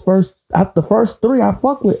 After the first 3, I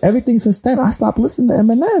fuck with everything. Since then, I stopped listening to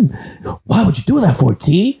Eminem. Why would you do that for,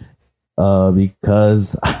 T?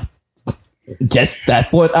 Because." Just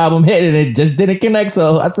that 4th album hit and it just didn't connect,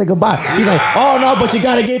 so I said goodbye. He's like, "Oh no, but you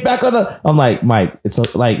gotta get back on the." I'm like, Mike,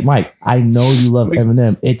 Mike, I know you love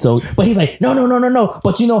Eminem. It's so, but he's like, no.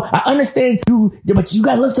 But I understand you, but you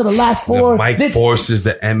gotta listen to the last 4. Mike forces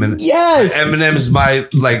the Eminem. Yes, Eminem is my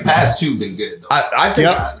Past 2 been good though. I think.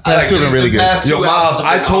 Yep. That's been really good. Yo, Miles,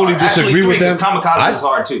 I totally disagree with them. Kamikaze was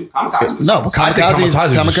hard too. Kamikaze was No, but I think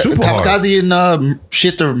Kamikaze was super hard. Kamikaze and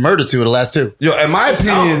Shit to Murder 2 are the last 2. Yo, in my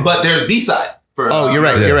opinion, but there's B-side. Oh, you're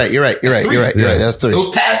right. You're right. That's 3. Those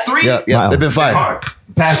past 3? Yeah, Wow. they've been fire. Hard.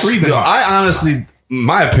 Past 3 been yo, hard. I honestly,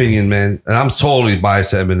 my opinion, man, and I'm totally biased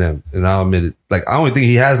to Eminem, and I'll admit it. Like, I only think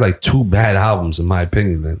he has like 2 bad albums, in my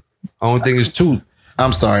opinion, man. I only think it's 2.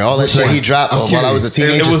 I'm sorry. All that shit he dropped while I was a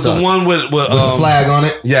teenager. It was sucked. the one with With the flag on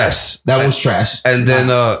it. Yes, That was trash. and then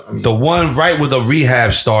the one right with the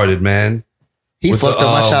rehab started, man. He With fucked the,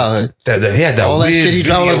 up my childhood. He had that All that weird shit he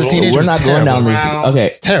dropped when I was a video teenager. we're was not going down this. around. Okay,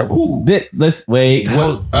 It's terrible. Let's wait.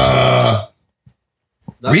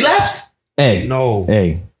 Relapse? Hey, No.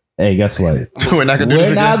 hey. Hey, guess what? We're not gonna do this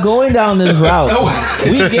We're again. not going down this route.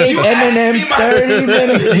 We gave Eminem 30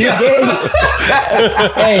 minutes.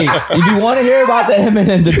 Hey, if you want to hear about the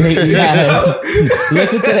Eminem debate we had,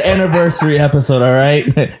 listen to the anniversary episode, all right?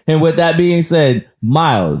 And with that being said,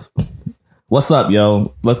 Miles, what's up,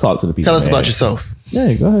 yo? Let's talk to the people. Tell us man. about yourself.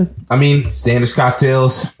 Yeah, go ahead. I mean, Standish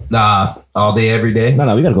Cocktails, all day, every day.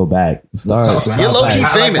 No, we gotta go back. Start. You're low-key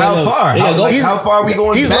famous. How far? Yeah, How far are we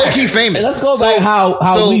going? He's back? low-key famous. Let's go back how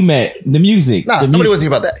so- we met. The music. Nah, the nobody music. wants to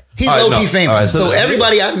hear about that. He's All right, low-key no. famous. All right, so so-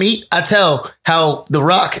 everybody I meet, I tell how The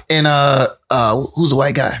Rock and who's the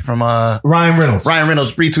white guy from Ryan Reynolds. Ryan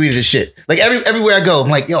Reynolds retweeted his shit. Like everywhere I go, I'm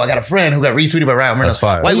like, yo, I got a friend who got retweeted by Ryan Reynolds. That's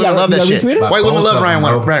fire. White You women got- love you that got shit. retweeted? White women Both love of Ryan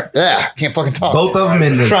them, Reynolds. Yeah, can't fucking talk. Both of them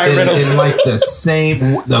in Ryan Reynolds. like the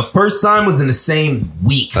same. The first time was in the same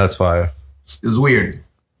week. That's fire. It was weird.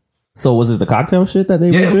 So was it the cocktail shit that they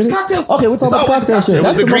Yeah, it was retweeted? cocktail. Okay, we're talking It's about always cocktail shit. It was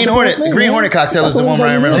That's the most Green Hornet. important The thing, Green man. Hornet cocktail That's is the one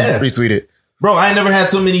Ryan Reynolds Yeah. retweeted. Bro, I never had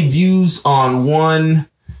so many views on one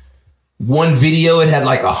video. It had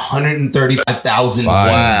like 135,000 views.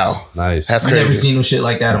 Wow. Nice. That's I've never crazy. seen no shit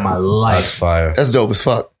like that in my That's life. fire. That's dope as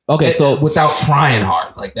fuck. Okay, so without trying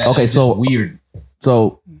hard like that. Okay, it's so- just weird.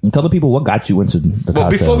 so tell the people what got you into the But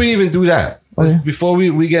cocktails. before we even do that, Okay. before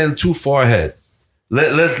we get too far ahead,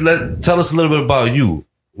 let tell us a little bit about you,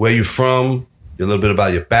 where you from, a little bit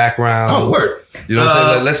about your background. Oh, word. You know what I'm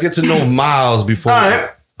saying? Let's get to know Miles before. All right.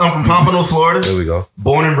 I'm from Pompano, Florida. There we go.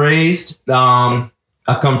 Born and raised.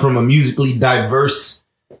 I come from a musically diverse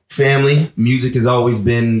family. Music has always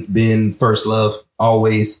been first love,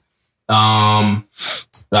 always.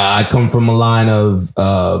 I come from a line of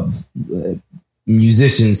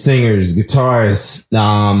musicians, singers, guitarists,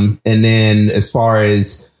 and then as far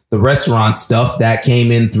as the restaurant stuff, that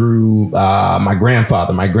came in through my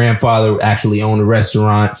grandfather. My grandfather actually owned a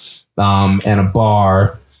restaurant and a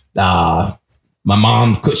bar. My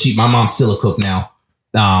mom's still a cook now.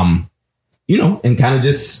 And kind of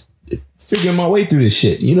just figuring my way through this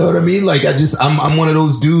shit. You know what I mean? Like I'm one of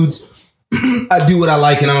those dudes. I do what I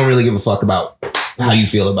like, and I don't really give a fuck about how you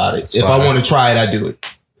feel about it. If I want to try it, I do it.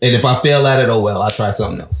 And if I fail at it, oh well, I'll try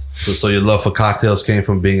something else. So your love for cocktails came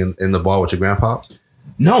from being in the bar with your grandpa?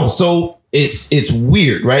 No, so it's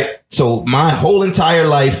weird, right? So my whole entire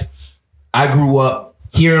life, I grew up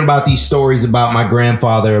hearing about these stories about my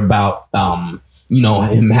grandfather, about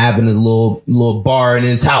him having a little bar in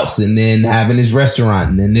his house, and then having his restaurant,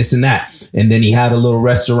 and then this and that, and then he had a little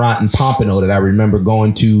restaurant in Pompano that I remember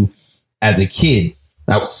going to as a kid.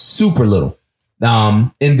 I was super little,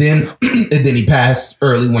 and then he passed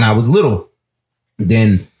early when I was little.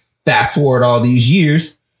 Then fast forward all these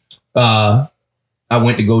years, I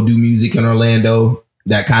went to go do music in Orlando.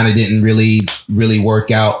 That kind of didn't really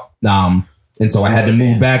work out. And so I had to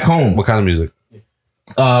move back home. What kind of music?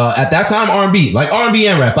 At that time, R&B, like R&B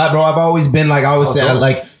and rap. I've always been like, I always say,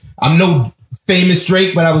 I'm no famous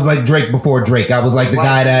Drake, but I was like Drake before Drake. I was like the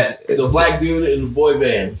guy that, It's a black dude in a boy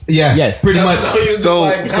band. yeah, Yes. pretty much.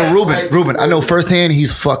 So Ruben, I know firsthand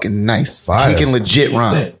he's fucking nice. Fire. He can legit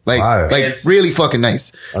rhyme. Fire. Like really fucking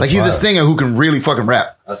nice. Like he's a fire. singer who can really fucking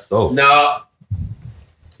rap. That's dope. No,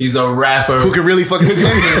 he's a rapper Who can really fucking sing.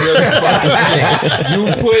 really fucking sing.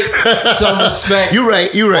 You put some respect. You're right.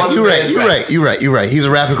 He's a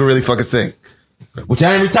rapper who can really fucking sing. Which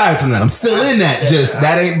I ain't retired from that. I'm still in that.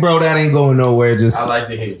 That ain't going nowhere. Just I like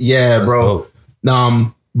to hear. yeah, That's bro.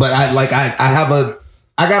 dope. But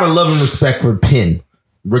I got a love and respect for Pen,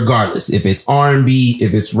 regardless if it's R&B,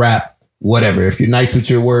 if it's rap, whatever. If you're nice with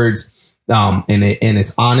your words, and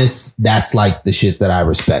it's honest, that's like the shit that I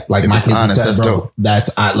respect. Like If my it's kids honest, say, that's bro, dope.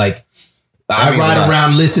 I means a ride lot.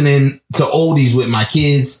 around listening to oldies with my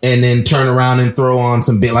kids, and then turn around and throw on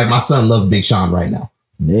some big. Like my son loves Big Sean right now.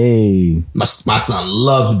 Hey, My son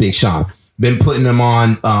loves Big Sean. Been putting him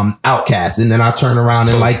on Outkast, and then I turn around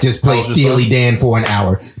and like just play Steely Dan for an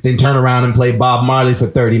hour. Then turn around and play Bob Marley for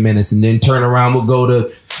 30 minutes, and then turn around. We'll go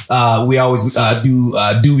to we always do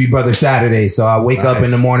Doobie Brothers Saturday. So I wake up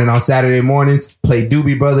in the morning on Saturday mornings, play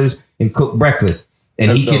Doobie Brothers, and cook breakfast. And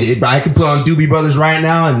I could put on Doobie Brothers right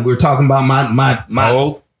now, and we're talking about my How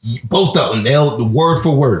old? both of them. They'll word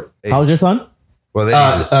for word. how's your son? Well,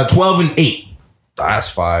 they 12 and 8. that's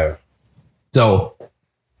fire. So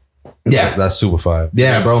yeah, That's super fire.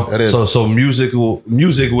 yeah, bro. That is. So music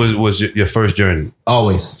was your first journey.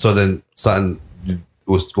 Always. So then something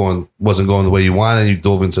wasn't going the way you wanted. You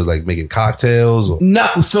dove into like making cocktails, or No,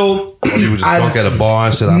 so you were just drunk at a bar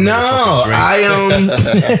and said, "I'm no, gonna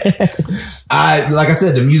fucking drink." I like I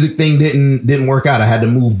said, the music thing didn't work out. I had to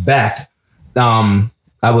move back. I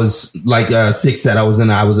was like Six said, I was in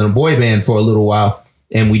a boy band for a little while,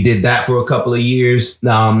 And we did that for a couple of years.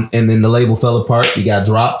 And then the label fell apart. We got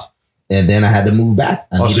dropped. And then I had to move back.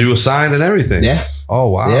 So you were signed and everything? Yeah. Oh,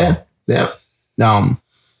 wow. Yeah.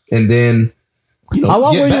 And then, how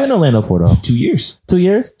long were you in Atlanta for, though? 2 years. 2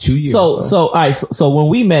 years? 2 years. So all right. So when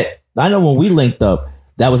we met, I know when we linked up,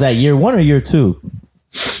 that was at year 1 or year 2?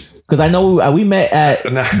 Because I know we met at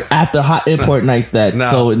after Hot Import Nights.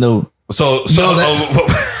 So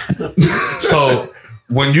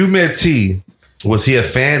when you met T, was he a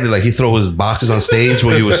fan? Did like he throw his boxes on stage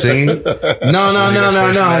when you were singing? No. I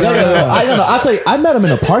don't know. I'll tell you, I met him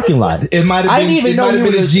in a parking lot. It might have been. I didn't even know he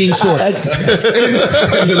was his jean shorts.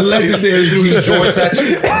 The legendary jean shorts.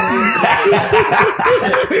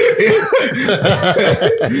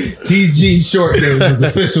 T's jean short game was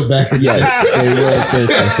official back in Yes,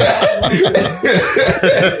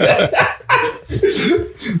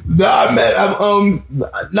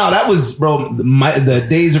 that was, bro. The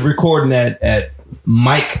days of recording at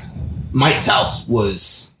Mike's house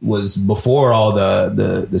was before all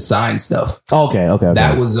the sign stuff. Okay.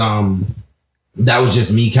 That was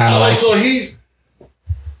just me kind of like. So he's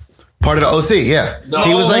part of the OC, yeah. No,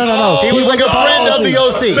 he was like, no. He was like a friend of the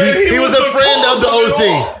OC. Man, he was a friend of the OC.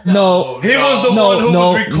 No, he was the one who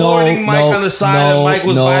was recording Mike on the side, and Mike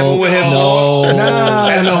was vibing with him.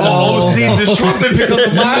 And the whole OC disrupted because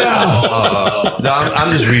of Mike. No, I'm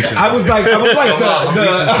just reaching. I was like I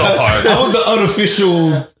was the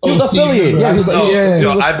unofficial. He was affiliate. Yeah, he was like,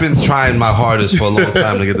 Yo, I've been trying my hardest for a long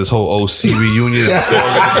time to get this whole OC reunion story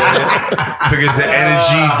because the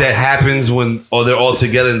energy that happens when they're all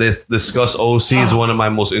together and they discuss OC is one of my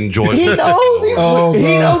most enjoyable. He knows.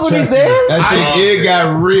 He knows what he's saying. That shit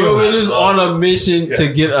got real. Ruben is on a mission to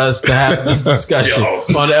get us to have this discussion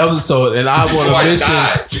on the episode, and I'm on a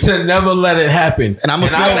mission to never let it happen. And I'm a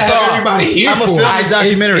film. Everybody here I'm a for film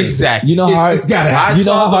documentary. Exactly. You know how hard it's gotta happen. You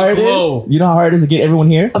know how hard it is. You know how hard it is to get everyone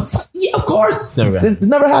here. Yeah, of course. It's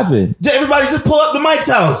never happened. Everybody just pull up to Mike's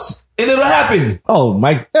house and it'll happen. Oh,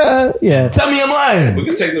 Mike's. Yeah. Tell me I'm lying. We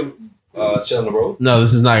can take the shit on the road. No,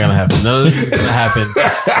 this is not gonna happen. None of this is gonna happen.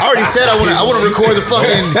 I already said I want to record the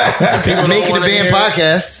fucking Making the Band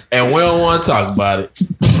podcast, and we don't want to talk about it.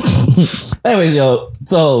 Anyways, yo,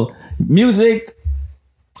 so music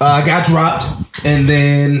got dropped, and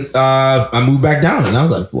then I moved back down, and I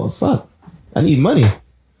was like, "Well, fuck, I need money,"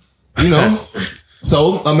 you know.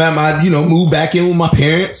 So I'm at my, moved back in with my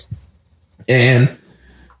parents, and I'm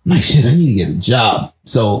like, shit, I need to get a job.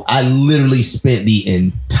 So I literally spent the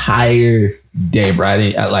entire day, bro.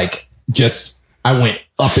 I went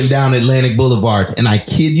up and down Atlantic Boulevard, and I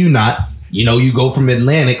kid you not, you go from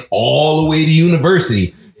Atlantic all the way to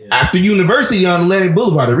University. Yeah. After University on Atlantic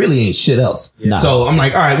Boulevard, there really ain't shit else. Yeah. So I'm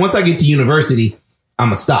like, all right, once I get to University, I'm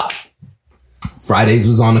gonna stop. Fridays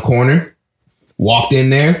was on the corner, walked in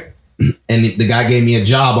there, and the guy gave me a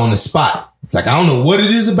job on the spot. It's like, I don't know what it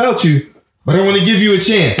is about you, but I want to give you a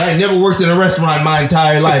chance. I never worked in a restaurant my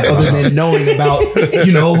entire life other than knowing about,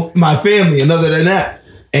 my family and other than that.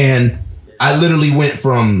 And I literally went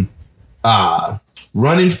from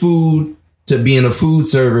running food to being a food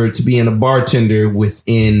server to being a bartender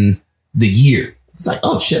within the year. It's like,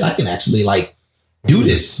 oh shit, I can actually do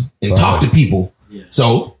this and talk to people. Yeah.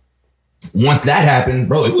 So once that happened,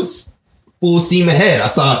 bro, it was full steam ahead. I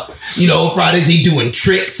saw, Fridays he doing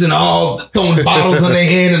tricks and all, throwing bottles on their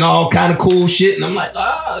hand and all kind of cool shit. And I'm like,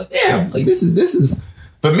 damn, this is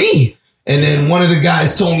for me. And then one of the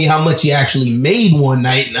guys told me how much he actually made one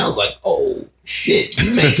night. And I was like, oh shit,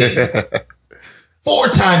 you making 4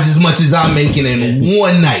 times as much as I'm making in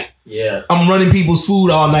one night. Yeah. I'm running people's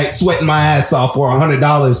food all night, sweating my ass off for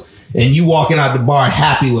 $100. And you walking out the bar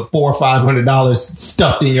happy with $400 or $500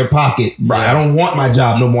 stuffed in your pocket. Bro, I don't want my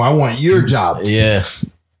job no more. I want your job. Yeah.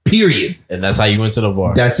 Period. And that's how you went to the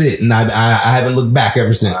bar. That's it. And I haven't looked back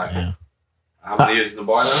ever since. Yeah. How many years in the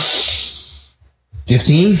bar now?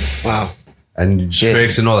 15. Wow. And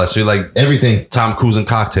tricks and all that. So you're like everything. Tom Cruise and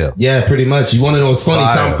cocktail. Yeah, pretty much. You want to know what's funny?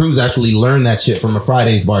 Fire. Tom Cruise actually learned that shit from a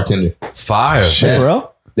Fridays bartender. Fire. Yeah. For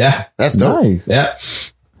real? Yeah. That's dope. Nice. Yeah.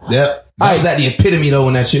 Yeah. I was at the epitome though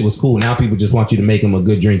when that shit was cool. Now people just want you to make them a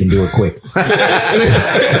good drink and do it quick.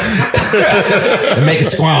 And make it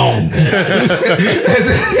strong.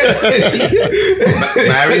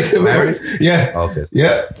 Married? Yeah. Okay.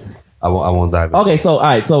 Yeah. I won't dive in. Okay, so all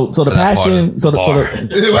right, so the passion,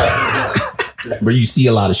 bro, you see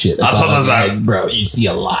a lot of shit. Bro, you see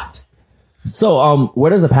a lot. So where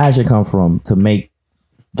does the passion come from to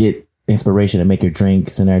get inspiration and make your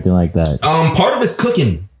drinks and everything like that? Part of it's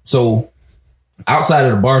cooking. So outside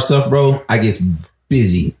of the bar stuff, bro, I get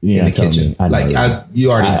busy in the kitchen. You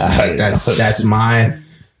already know. That's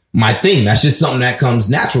my thing. That's just something that comes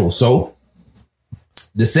natural. So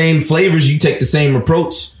the same flavors. You take the same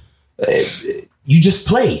approach. You just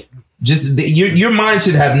play. Just your mind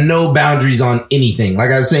should have no boundaries on anything. Like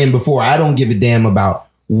I was saying before, I don't give a damn about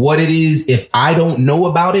what it is. If I don't know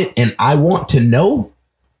about it and I want to know,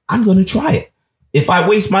 I'm going to try it. If I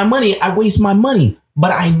waste my money, I waste my money,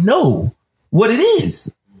 but I know what it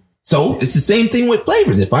is. So it's the same thing with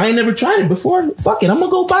flavors. If I ain't never tried it before, fuck it. I'm going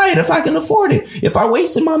to go buy it if I can afford it. If I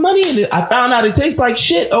wasted my money and I found out it tastes like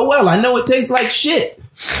shit, oh well, I know it tastes like shit.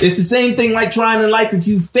 It's the same thing like trying in life. If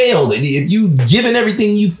you fail, if you given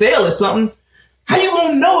everything you fail at something, how you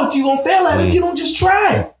going to know if you going to fail at it if you don't just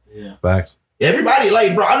try? Yeah. Facts. Everybody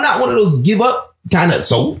like, bro, I'm not one of those give up kind of,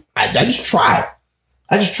 so I just try.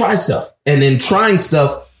 I just try stuff. And then trying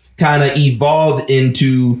stuff kind of evolved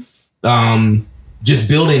into just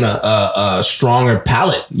building a stronger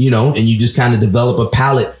palate, and you just kind of develop a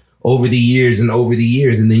palate over the years. And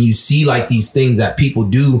then you see like these things that people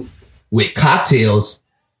do with cocktails,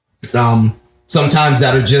 sometimes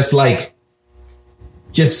that are just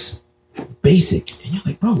basic. And you're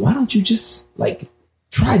like, bro, why don't you just like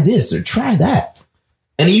try this or try that?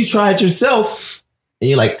 And then you try it yourself and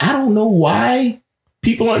you're like, I don't know why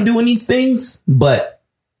people aren't doing these things, but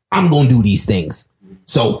I'm going to do these things.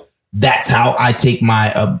 So that's how I take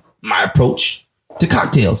my my approach to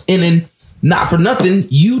cocktails. And then not for nothing,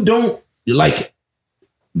 you don't like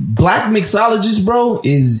black mixologist, bro,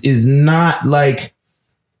 is not like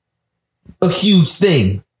a huge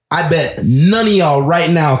thing. I bet none of y'all right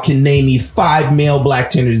now can name me 5 male black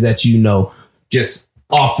tenders that just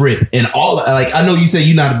off rip. And all like, I know you say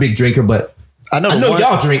you're not a big drinker, but I know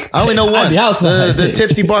y'all drink. I only know one. The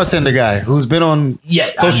tipsy bartender guy who's been on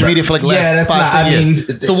social media for like the last 5-10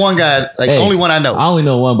 years. So one guy, only one I know. I only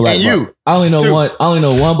know one black. And you. I only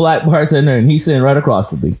know one black bartender, and he's sitting right across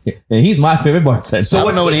from me, and he's my favorite bartender. So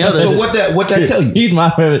what? Know the others? So what that tell you? He's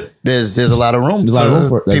my favorite. There's a lot of room. There's a lot of room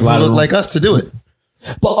for people who look like us to do it.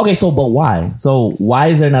 But okay, but why? So why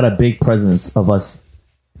is there not a big presence of us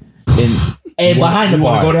and behind the bar? You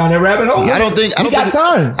want to go down that rabbit hole? I don't think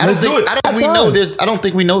time. I don't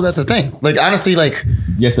think we know that's a thing. Like honestly,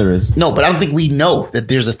 yes, there is. No, but I don't think we know that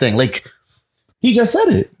there's a thing. Like he just said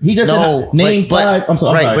it. He just said name 5. I'm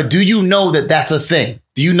sorry. Right, but do you know that that's a thing?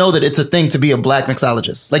 Do you know that it's a thing to be a black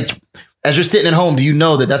mixologist? Like as you're sitting at home, do you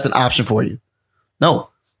know that that's an option for you? No.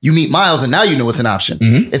 You meet Miles and now you know it's an option.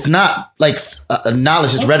 Mm-hmm. It's not like a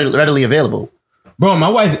knowledge that's readily available. Bro, my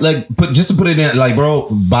wife, just to put it in, bro,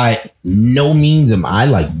 by no means am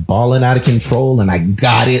I balling out of control and I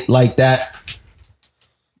got it like that.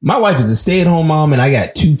 My wife is a stay-at-home mom and I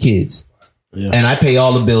got 2 kids. Yeah. And I pay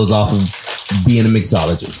all the bills off of being a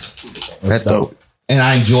mixologist. That's dope. And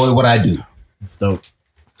I enjoy what I do. It's dope.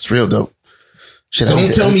 It's real dope. So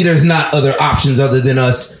don't tell me there's not other options other than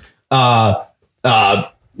us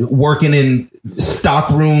working in stock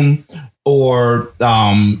room or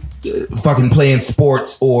fucking playing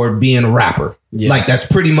sports or being a rapper. Yeah. That's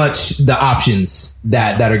pretty much the options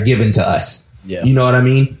that are given to us. Yeah. You know what I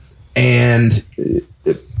mean? And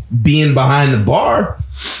being behind the bar,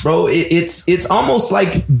 bro, it's almost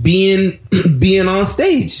like being on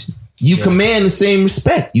stage. You command the same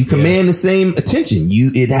respect. You command the same attention.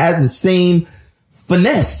 It has the same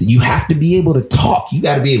finesse. You have to be able to talk. You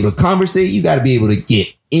got to be able to conversate. You got to be able to get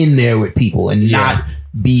in there with people and not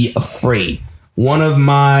be afraid. One of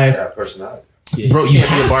my personality. Bro, you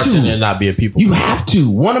have be a bartender and not be a people. You have to.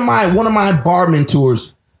 One of my bar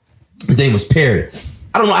mentors, his name was Perry.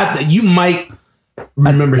 I don't know. You might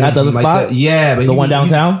remember him at the other spot. That. Yeah, but the one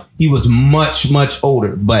downtown. He was much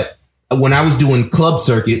older. But when I was doing club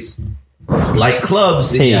circuits,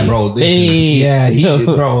 clubs, yeah, bro. Club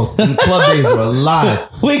days were alive.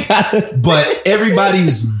 We got it. But everybody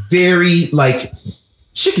was very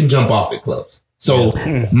shit can jump off at clubs. So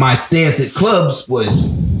my stance at clubs was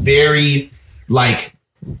very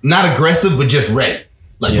not aggressive, but just ready.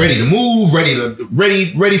 Ready to move,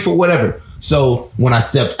 ready for whatever. So when I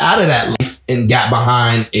stepped out of that life and got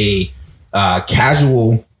behind a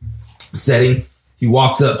casual setting, he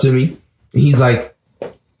walks up to me and he's like,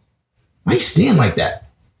 why you stand like that?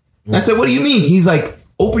 I said, what do you mean? He's like,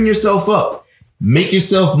 open yourself up. Make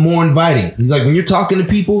yourself more inviting. He's like, when you're talking to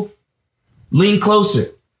people, lean closer.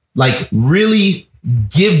 Really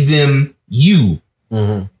give them you.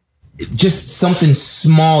 Mm-hmm. Just something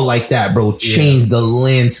small like that, bro, changed the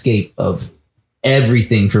landscape of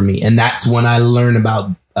everything for me. And that's when I learned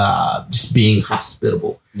about just being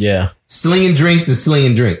hospitable. Yeah. Slinging drinks is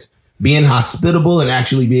slinging drinks. Being hospitable and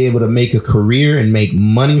actually be able to make a career and make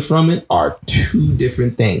money from it are 2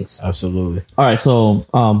 different things. Absolutely. All right, so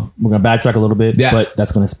we're gonna backtrack a little bit, but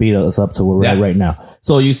that's gonna speed us up to where we're at right now.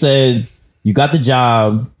 So you said you got the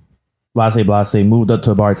job blase, moved up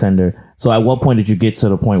to a bartender. So at what point did you get to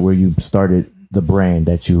the point where you started the brand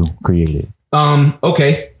that you created?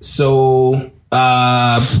 Okay. So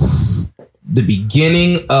the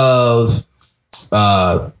beginning of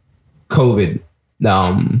COVID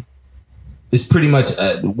is pretty much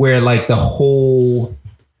where like the whole,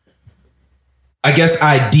 I guess,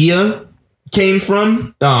 idea came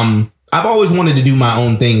from. I've always wanted to do my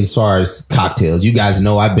own things as far as cocktails. You guys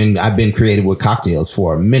know I've been creative with cocktails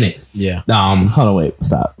for a minute. Yeah. Hold on, wait,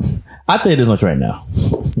 stop. I'll tell you this much right now.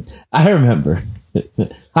 I remember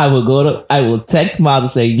I will text Miles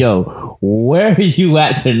and say, yo, where are you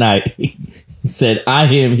at tonight? He said,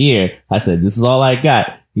 I am here. I said, this is all I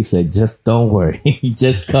got. He said, just don't worry.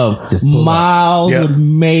 Just come. Miles would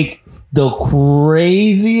make the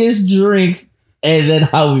craziest drinks, and then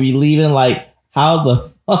I would be leaving like, how the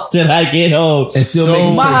fuck did I get home? And still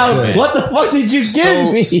make Miles, what the fuck did you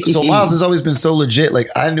give me? So Miles has always been so legit. Like,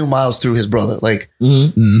 I knew Miles through his brother. Like,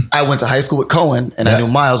 I went to high school with Cohen, and I knew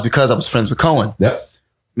Miles because I was friends with Cohen. Yep.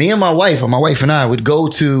 Me and my wife, or my wife and I, would go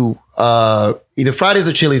to either Fridays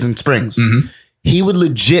or Chili's in Springs. He would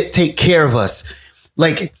legit take care of us.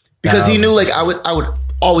 Like, because he knew like I would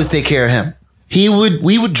always take care of him.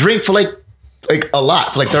 We would drink for like a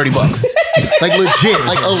lot, for like $30. Like legit,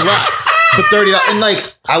 like a lot for $30. And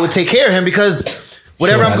like I would take care of him because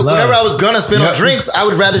whatever I was gonna spend on drinks, I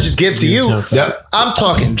would rather just give to you. Yep. I'm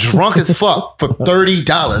talking drunk as fuck for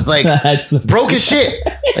 $30. Like broke as shit.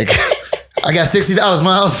 Like I got $60,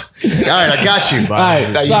 Miles. All right, I got you. All right,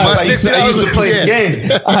 I used to play the game.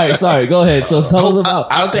 All right, sorry. Go ahead. So tell us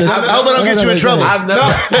about. I hope I don't get you in trouble. I've never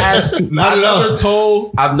asked.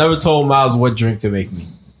 I've never told Miles what drink to make me. He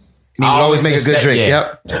would always make a good drink.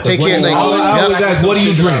 Yep. Take care. Like, guys, what do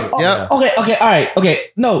you drink? Yep. Okay. All right. Okay.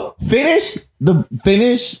 No. Finish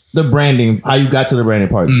the branding. How you got to the branding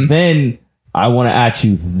part. Then I want to ask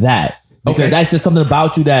you that because that's just something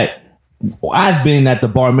about you that. I've been at the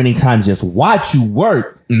bar many times, just watch you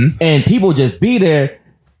work, and people just be there.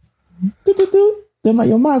 They're like,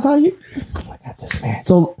 yo, Miles, how you? I got this, man.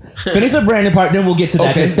 So finish the branding part, then we'll get to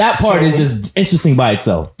that. Okay. That part is just interesting by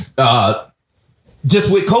itself.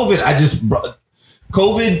 Just with COVID,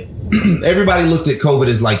 COVID, everybody looked at COVID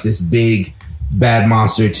as like this big bad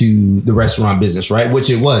monster to the restaurant business, right?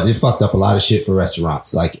 Which it was. It fucked up a lot of shit for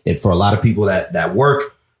restaurants, like for a lot of people that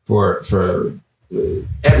work for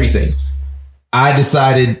everything. I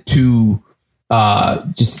decided to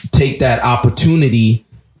just take that opportunity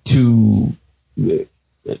to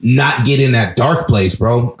not get in that dark place,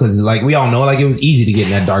 bro. Because like we all know, like it was easy to get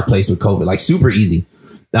in that dark place with COVID, like super easy.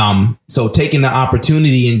 So taking the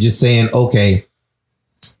opportunity and just saying, okay,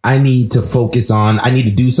 I need to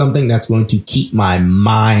do something that's going to keep my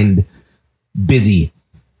mind busy.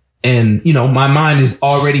 And, you know, my mind is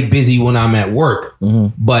already busy when I'm at work,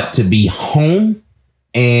 but to be home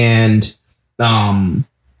and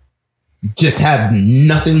just have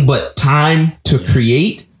nothing but time to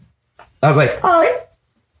create, I was like, all right,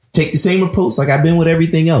 take the same approach like I've been with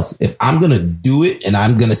everything else. If I'm going to do it and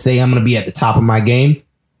I'm going to say I'm going to be at the top of my game,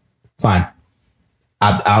 fine.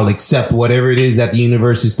 I'll accept whatever it is that the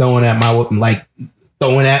universe is throwing at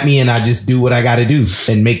me, and I just do what I got to do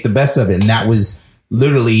and make the best of it. And that was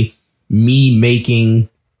literally me making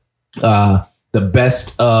the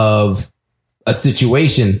best of a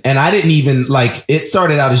situation. And I didn't even it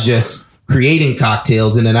started out as just creating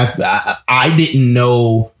cocktails. And then I didn't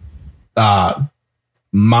know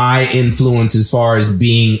my influence as far as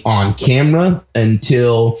being on camera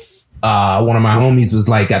until one of my homies was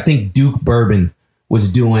like, I think Duke Bourbon was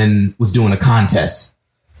doing a contest.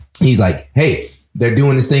 He's like, hey, they're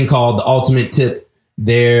doing this thing called the Ultimate Tip.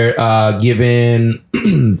 They're giving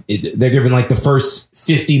like the first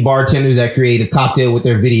 50 bartenders that create a cocktail with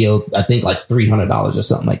their video, I think like $300 or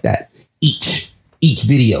something like that. Each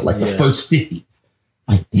video, like the first 50.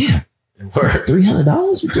 Like, damn.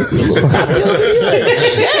 $300 for just a little cocktail video?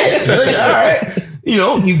 Shit. All right. You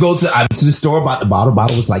know, you go to the store, bought the bottle.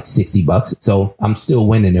 Bottle was like $60. So I'm still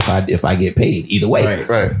winning if I get paid either way.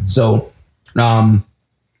 Right. So I'm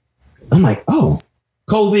like, oh,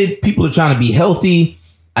 COVID, people are trying to be healthy.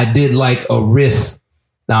 I did like a riff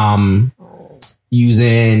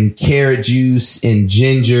using carrot juice and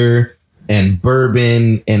ginger and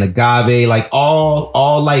bourbon and agave, like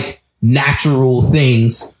all like natural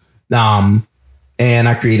things. And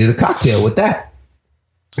I created a cocktail with that.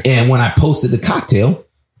 And when I posted the cocktail,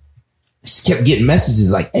 I just kept getting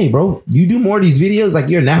messages like, hey, bro, you do more of these videos? Like,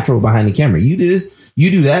 you're natural behind the camera. You do this, you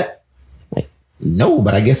do that. Like, no,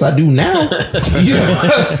 but I guess I do now. You know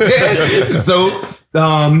what I'm saying? So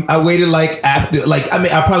I waited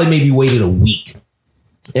I probably maybe waited a week.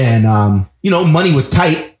 And, money was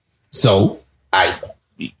tight. So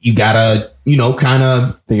you gotta, kind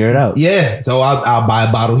of figure it out. Yeah. So I'll buy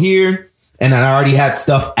a bottle here. And then I already had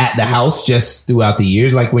stuff at the house just throughout the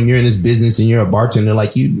years. Like when you're in this business and you're a bartender,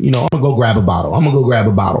 like I'm gonna go grab a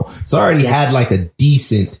bottle. So I already had like a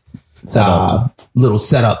decent little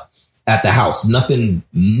setup at the house. Nothing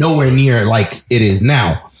nowhere near like it is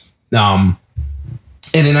now. And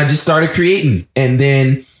then I just started creating. And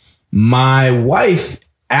then my wife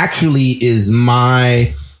actually is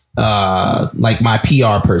my my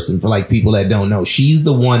PR person for like people that don't know. She's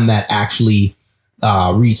the one that actually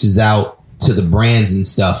reaches out to the brands and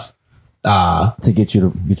stuff to get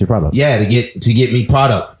your product. Yeah, to get me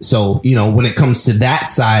product. So, when it comes to that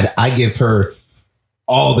side, I give her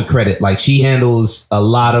all the credit. Like she handles a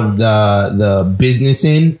lot of the business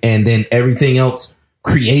and then everything else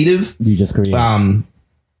creative. You just create.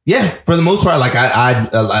 Yeah, for the most part, like I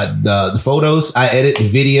the photos I edit, the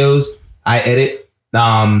videos I edit,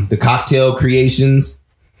 the cocktail creations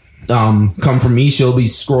come from me. She'll be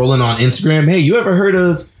scrolling on Instagram. Hey, you ever heard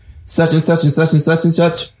of such and such and such and such and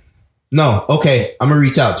such? No. Okay. I'm gonna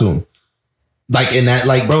reach out to him. Like in that,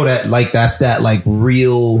 like, bro, that's that like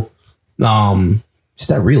real, just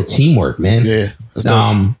that real teamwork, man. Yeah. That's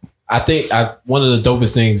dope. I think one of the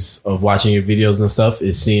dopest things of watching your videos and stuff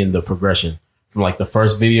is seeing the progression from like the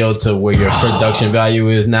first video to where your production value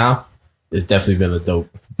is now. It's definitely been a dope.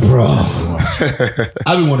 Bro,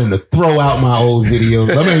 I've been wanting to throw out my old videos.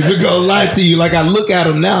 I'm not even gonna lie to you. Like I look at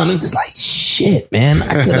them now and I'm just like, shit, man.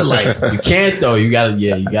 I could have like. You can't though. You gotta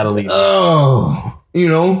leave. Oh,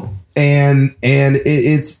 and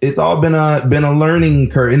it's all been a learning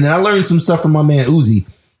curve. And then I learned some stuff from my man Uzi,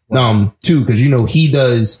 too, because he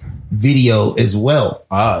does video as well.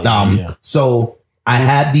 Yeah. So I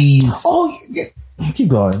had these. Oh, yeah. Keep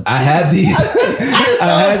going. I had these.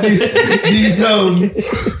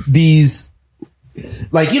 These.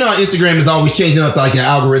 Like, Instagram is always changing up like an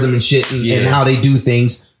algorithm and shit and how they do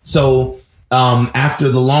things. So after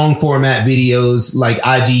the long format videos, like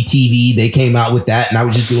IGTV, they came out with that, and I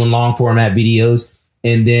was just doing long format videos.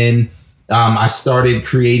 And then I started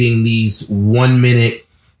creating these 1 minute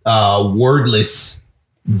wordless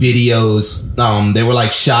videos. They were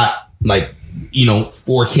like shot like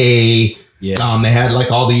 4K. Yeah. They had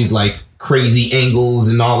like all these like crazy angles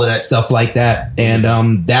and all of that stuff like that.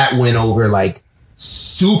 And that went over like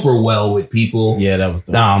super well with people. Yeah, that was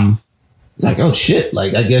dope. It's like, oh shit,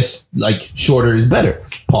 like I guess like shorter is better.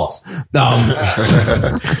 Pause.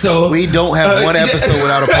 So we don't have one episode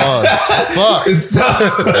without a pause. Fuck.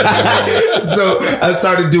 So I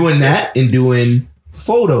started doing that and doing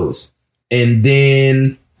photos. And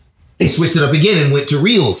then they switched it up again and went to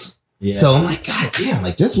reels. Yeah. So I'm like, God damn,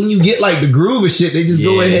 like just when you get like the groove of shit, they just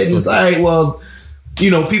go ahead and just, all right, well,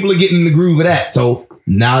 people are getting in the groove of that. So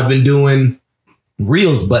now I've been doing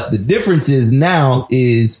reels, but the difference is now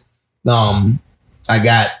is I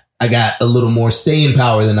got a little more staying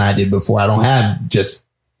power than I did before. I don't have just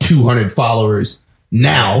 200 followers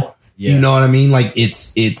now. Yeah. You know what I mean? Like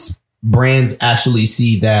it's brands actually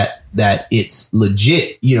see that it's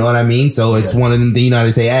legit. You know what I mean? So it's one of them things,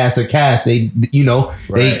 they say ass or cash. They,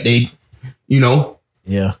 they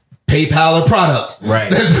PayPal or product. Right.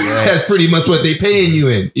 That's pretty much what they paying you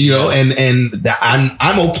in, and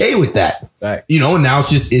I'm okay with that. Right. Now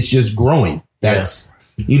it's just growing. That's,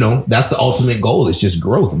 that's the ultimate goal. It's just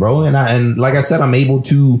growth, bro. And like I said, I'm able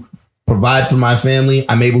to provide for my family.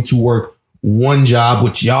 I'm able to work one job,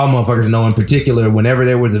 which y'all motherfuckers know in particular. Whenever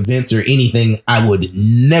there was events or anything, I would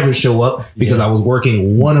never show up because I was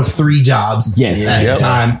working one of 3 jobs. Yes. At the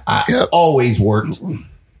time, I always worked. And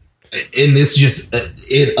this just,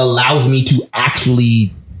 it allows me to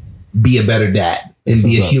actually be a better dad and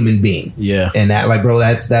be a human being. Yeah. And that, like, bro,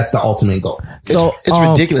 that's the ultimate goal. So it's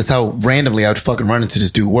ridiculous how randomly I would fucking run into this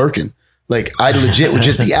dude working. Like, I legit would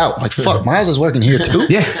just be out. Like, fuck, Miles is working here too.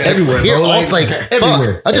 Yeah, everywhere. Here, bro. like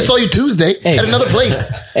everywhere. I just saw you Tuesday at another place.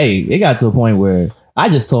 Hey, it got to a point where I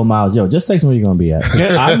just told Miles, yo, just text me where you're gonna be at. Just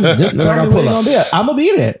tell me where you're gonna be at. I'm gonna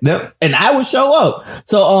be there. Yep. And I would show up.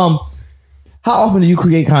 So, how often do you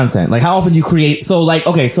create content? Like, how often do you create? So, like,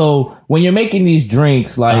 okay, so when you're making these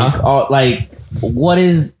drinks, like, what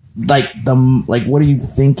is what are you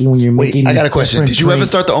thinking when you're making? I got a question. Did you ever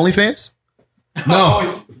start the OnlyFans?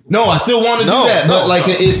 No, I still want to do that, but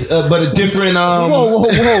it's but a different. Whoa!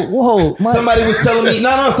 Somebody was telling me,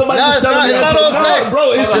 somebody was telling me, it's not all sex,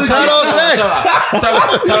 bro. It's not all sex.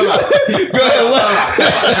 Go ahead. What?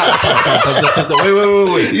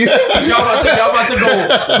 Wait. Y'all about to go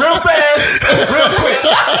real fast, real quick.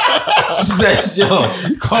 She said, "Yo,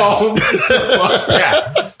 calm the fuck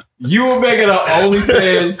down." You were making an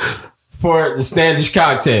OnlyFans for the Standish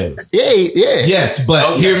cocktails. Yeah. Yes,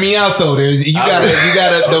 but hear me out though. You gotta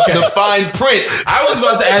the fine print. I was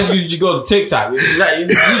about to ask you, did you go to TikTok? You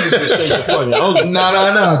just went straight to funny. No.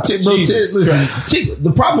 Listen,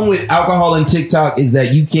 the problem with alcohol and TikTok is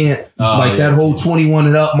that you can't that whole 21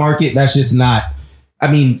 and up market. That's just not.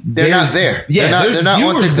 I mean, they're not there. Yeah, they're not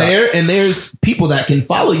on TikTok. there, and there's people that can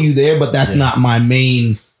follow you there, but that's not my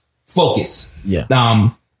main focus. Yeah.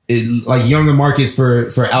 Like younger markets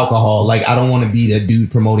for alcohol. Like I don't want to be the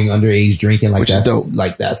dude promoting underage drinking. Like Which is dope.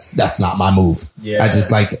 Like that's not my move. Yeah. I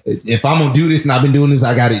just like if I'm gonna do this and I've been doing this,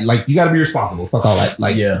 I got it. Like you got to be responsible. Fuck all that.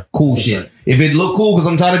 Like cool shit. Right. If it look cool because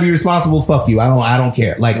I'm trying to be responsible, fuck you. I don't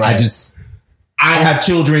care. Like I have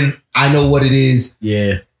children. I know what it is.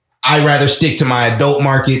 Yeah. I rather stick to my adult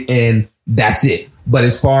market and that's it. But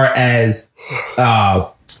as far as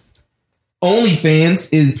OnlyFans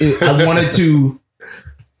is I wanted to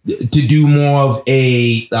do more of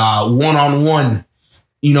a one-on-one,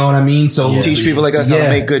 you know what I mean? So teach people like us how to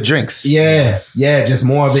make good drinks. Yeah, just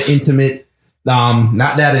more of an intimate,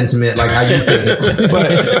 not that intimate like how you think it,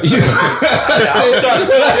 but you know, I'm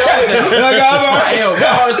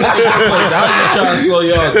trying to slow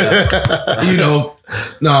y'all down. You know,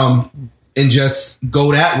 and just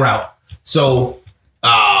go that route. So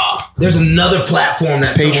there's another platform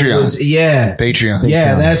that Patreon. Patreon.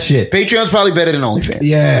 Yeah, that shit. Patreon's probably better than OnlyFans.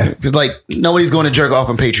 Yeah. Because like nobody's going to jerk off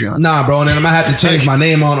on Patreon. Nah, bro. And then I'm going to have to change my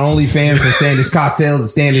name on OnlyFans from Standish Cocktails to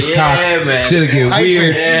Standish Cock. Man. Shit'll get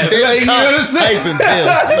weird. Yeah, like, you know what I'm saying? You're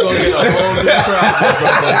going to get a whole new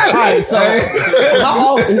crowd. All right, so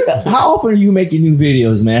how often are you making new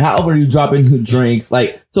videos, man? How often are you dropping new drinks?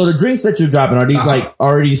 Like, so the drinks that you're dropping, are these like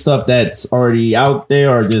already stuff that's already out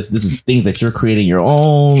there, or just this is things that you're creating your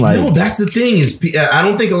own? Like, no, that's the thing is I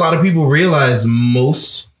don't think a lot of people realize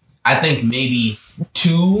I think maybe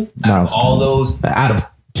two out of all those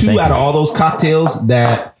cocktails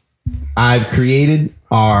that I've created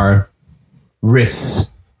are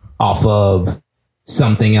riffs off of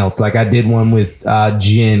something else. Like I did one with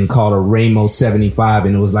gin called a Ramos 75,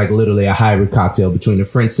 and it was like literally a hybrid cocktail between a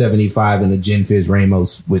French 75 and a Gin Fizz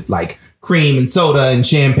Ramos with like cream and soda and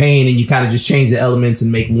champagne, and you kind of just change the elements and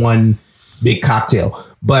make one big cocktail.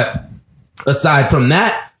 But aside from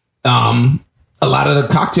that, a lot of the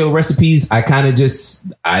cocktail recipes I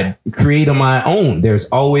create on my own. There's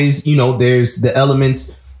always, there's the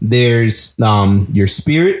elements, there's your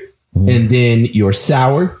spirit, and then your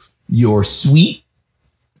sour, your sweet,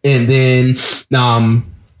 and then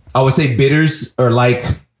I would say bitters are like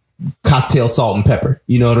cocktail salt and pepper.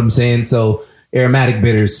 You know what I'm saying? So aromatic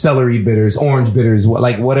bitters, celery bitters, orange bitters,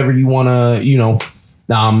 like whatever you want to,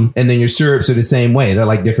 and then your syrups are the same way. They're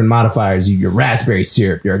like different modifiers. Your raspberry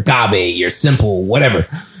syrup, your agave, your simple, whatever.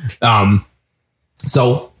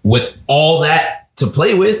 So with all that to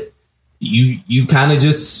play with, you kind of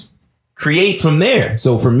just create from there.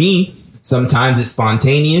 So for me, sometimes it's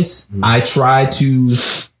spontaneous. I try to,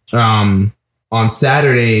 on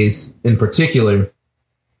Saturdays in particular,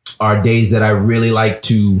 are days that I really like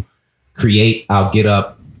to create. I'll get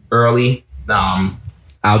up early.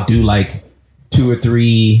 I'll do like 2 or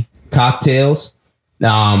 3 cocktails.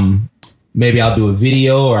 Maybe I'll do a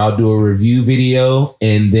video or I'll do a review video,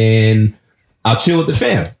 and then I'll chill with the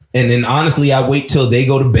fam. And then honestly, I wait till they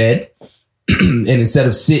go to bed. And instead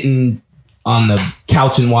of sitting on the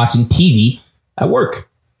couch and watching TV, I work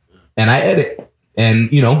and I edit. And,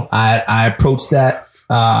 I approach that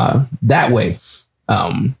that way.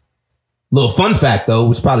 Little fun fact, though,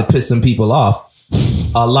 which probably pissed some people off.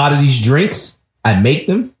 A lot of these drinks, I make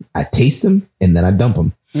them, I taste them, and then I dump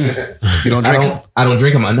them. You don't drink them? I don't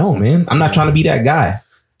drink them. I know, man. I'm not trying to be that guy.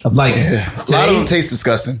 Like, a lot of them taste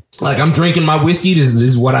disgusting. Like I'm drinking my whiskey. This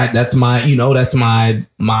is what that's my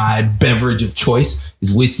beverage of choice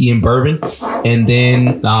is whiskey and bourbon. And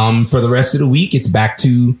then for the rest of the week, it's back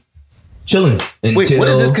to chilling. Wait, what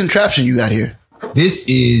is this contraption you got here? This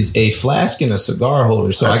is a flask and a cigar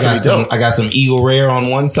holder. So I got some Eagle Rare on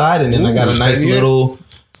one side, and then I got a nice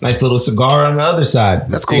little cigar on the other side.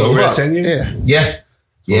 That's cool. Eagle Rare 10 year? Yeah.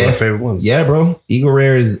 One of my favorite ones. Yeah, bro. Eagle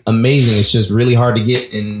Rare is amazing. It's just really hard to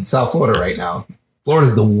get in South Florida right now.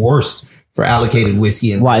 Florida's the worst for allocated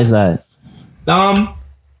whiskey. Why is that? I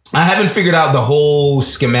haven't figured out the whole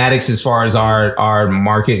schematics as far as our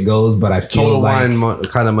market goes, but I feel Total Wine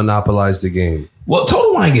kind of monopolized the game. Well,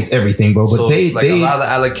 Total Wine gets everything, bro. But so, they a lot of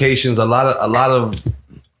allocations, a lot of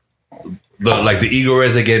the Eagle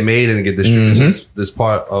Rares that get made and get distributed this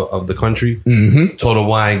part of the country. Total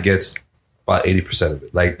Wine gets about 80% of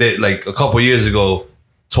it. Like a couple years ago,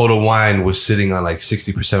 Total Wine was sitting on like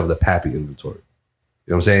 60% of the Pappy inventory.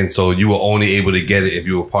 You know what I'm saying? So you were only able to get it if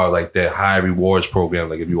you were part of like their high rewards program.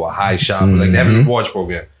 Like if you were a high shopper, like they have a rewards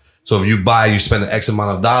program. So if you buy, you spend an X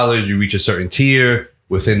amount of dollars, you reach a certain tier.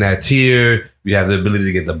 Within that tier, you have the ability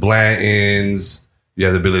to get the Blantons. You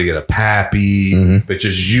have the ability to get a Pappy. But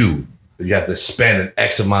just you have to spend an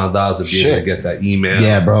X amount of dollars to be able to get that email.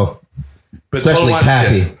 Yeah, bro. But especially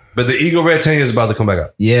Pappy. Yeah. But the Eagle Red 10 is about to come back out.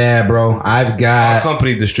 Yeah, bro. I've got... Our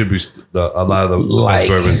company distributes a lot of the best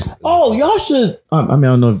bourbons. Oh, y'all should... I mean, I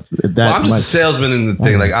don't know if that... Well, I'm just a salesman in the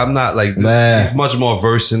thing. Like, I'm not like... He's much more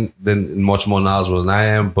versed than much more knowledgeable than I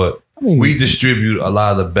am, but we distribute a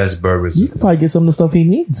lot of the best bourbons. You could probably get some of the stuff he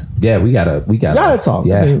needs. Yeah, we gotta talk.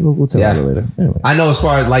 Yeah. I mean, we'll tell you later. Anyway. I know as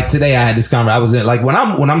far as like today I had this conversation. I was in like when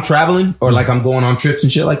I'm traveling or like I'm going on trips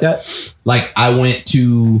and shit like that. Like I went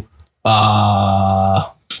to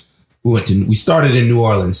we started in New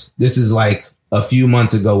Orleans. This is like a few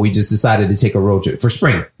months ago. We just decided to take a road trip for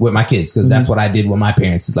spring with my kids because that's what I did with my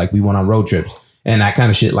parents. It's like we went on road trips and that kind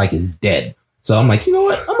of shit like is dead. So I'm like, you know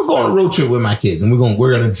what? I'm gonna go on a road trip with my kids and we're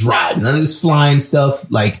gonna drive. None of this flying stuff.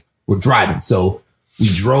 Like we're driving. So we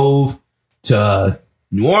drove to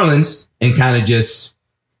New Orleans and kind of just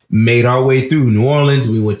made our way through New Orleans.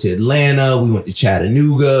 We went to Atlanta. We went to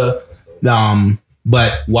Chattanooga.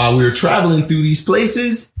 But while we were traveling through these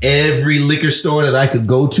places, every liquor store that I could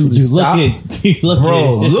go to stop,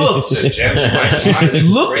 bro,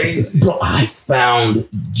 I found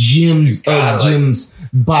gems of gems.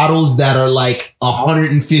 Bottles that are like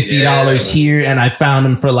 $150 here, and I found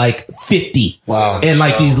them for like $50. Wow! And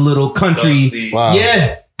like these little country,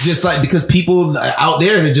 just like because people out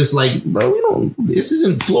there they're just like, bro, this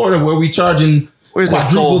isn't Florida where we charging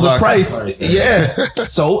quadruple the price. Yeah.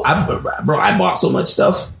 So I bought so much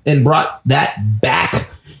stuff and brought that back.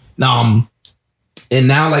 And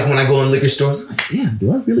now like when I go in liquor stores, I'm like, damn,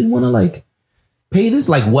 do I really want to like pay this?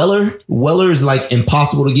 Like Weller is like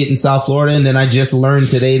impossible to get in South Florida. And then I just learned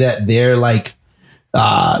today that they're like,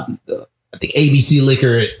 I think ABC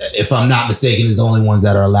Liquor, if I'm not mistaken, is the only ones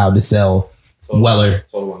that are allowed to sell Weller.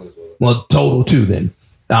 Well, Total too then.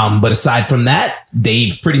 But aside from that,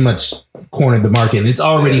 they've pretty much cornered the market. And it's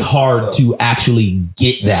already hard to actually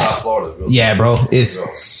get that. South Florida, really. Yeah, bro. It's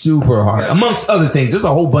super hard. Amongst other things, there's a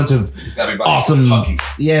whole bunch of awesome.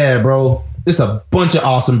 Yeah, bro. There's a bunch of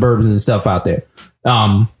awesome bourbons and stuff out there.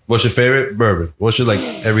 What's your favorite bourbon? What's your like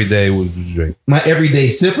everyday would you drink? My everyday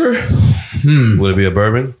sipper? Would it be a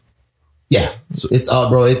bourbon? Yeah. It's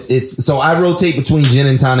bro, it's so I rotate between gin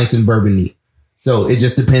and tonics and bourbon neat. So it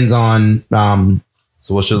just depends on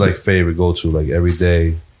So what's your like favorite go to like every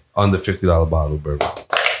day under $50 bottle of bourbon?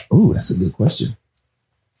 Ooh, that's a good question.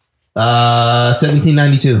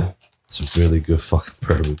 1792. It's a really good fucking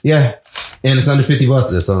bourbon. Yeah. And it's under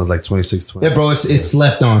 $50. It's under like 26, 20. Yeah, bro, it's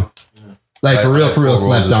slept on. Like for real,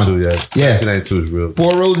 slept on. Too, yeah. 1792 is real.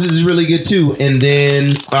 Four Roses is really good too. And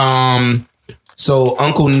then so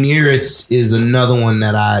Uncle Nearest is another one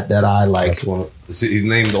that I like. He's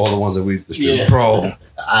named all the ones that we distribute. Yeah. Bro.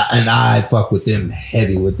 I fuck with them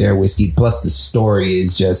heavy with their whiskey. Plus the story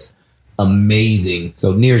is just amazing.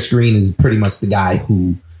 So Nearest Green is pretty much the guy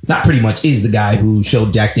who, not pretty much, is the guy who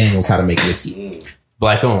showed Jack Daniels how to make whiskey.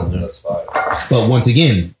 Black owned. That's fine. But once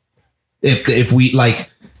again, if we like,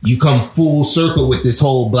 you come full circle with this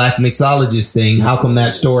whole black mixologist thing, how come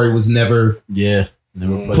that story was never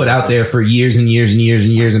put out there for years and years and years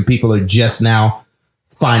and years, and people are just now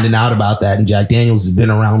finding out about that? And Jack Daniels has been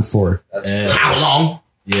around for how long?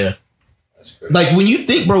 Yeah. Like when you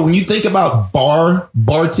think about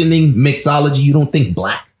bartending, mixology, you don't think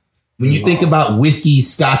black. When you think about whiskey,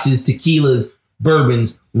 scotches, tequilas,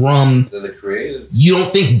 bourbons, rum, you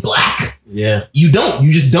don't think black. Yeah. You don't.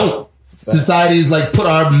 You just don't. Society is like put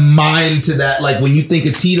our mind to that. Like when you think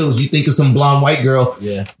of Tito's, you think of some blonde white girl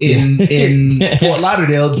in Fort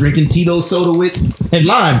Lauderdale drinking Tito's soda with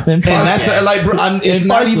lime, and that's like, bro, it's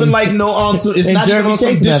not even like no answer. It's not even on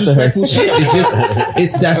some disrespectful shit.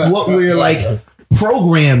 It's that's what we're like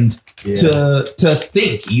programmed to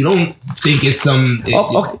think. You don't think it's some.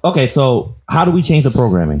 Okay, so how do we change the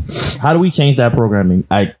programming? How do we change that programming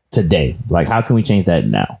today? Like, how can we change that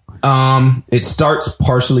now? It starts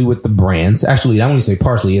partially with the brands. Actually, I won't say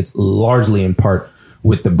partially. It's largely in part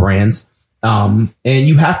with the brands. And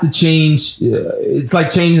you have to change. It's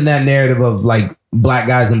like changing that narrative of like black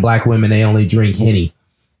guys and black women. They only drink Henny.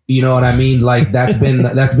 You know what I mean? Like that's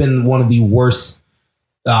been one of the worst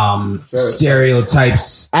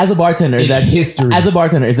stereotypes. As a bartender, is that history? As a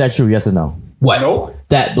bartender, is that true? Yes or no? What? Nope.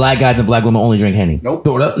 That black guys and black women only drink Henny? Nope.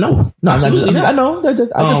 No. Absolutely not. I know. I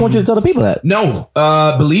just want you to tell the people that. No.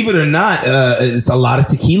 Believe it or not, it's a lot of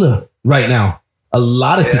tequila right now. a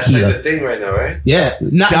lot of tequila. That's like the thing right now, right? Yeah,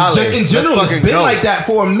 not Dale, just in general. let's It's fucking been go. like that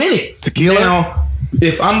for a minute. Tequila? Now,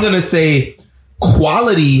 if I'm gonna say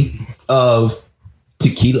quality of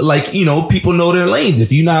tequila, like, you know, people know their lanes.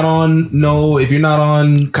 If you're not on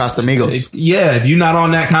Casamigos. if you're not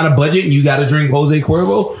on that kind of budget and you got to drink Jose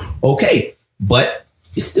Cuervo, okay, but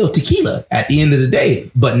it's still tequila at the end of the day.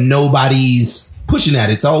 But nobody's pushing that.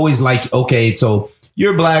 It's always like, okay, so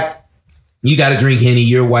you're black, you got to drink Henny.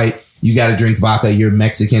 You're white, you got to drink vodka. You're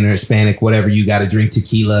Mexican or Hispanic, whatever, you got to drink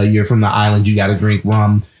tequila. You're from the island, you got to drink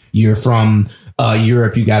rum. You're from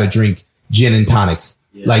Europe, you got to drink gin and tonics.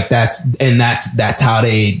 Yeah. Like that's how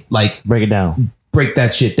they like break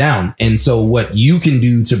that shit down. And so what you can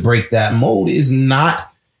do to break that mold is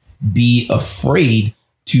not be afraid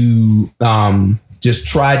to just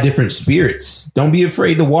try different spirits. Don't be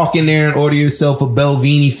afraid to walk in there and order yourself a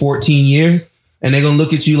Belvini 14 year, and they're gonna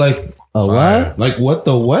look at you like, a what? Like what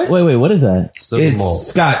the what? Wait, what is that? It's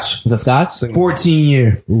Scotch. Is that Scotch? 14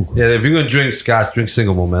 year. Yeah, if you're gonna drink Scotch, drink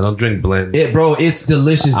single malt, man. Don't drink blend. Bro, it's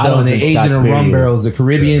delicious I though. don't And they drink age it Scotch, in rum period. barrels. The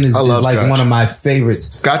Caribbean is like Scotch. one of my favorites.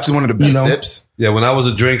 Scotch is one of the best sips. Yeah, when I was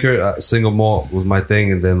a drinker, single malt was my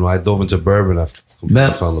thing, and then when I dove into bourbon, I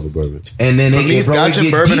completely fell in love with bourbon. And then For me, Scotch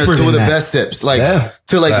and bourbon are two of the best sips. Like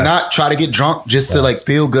to like not try to get drunk, just to like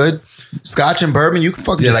feel good. Scotch and bourbon, you can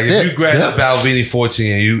fucking just sip. If you grab a Balvenie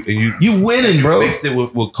 14 and you winning, bro. Mixed it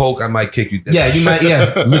with Coke, I might kick you down. Yeah, you might.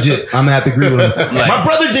 Yeah, legit. I'm gonna have to agree with him. My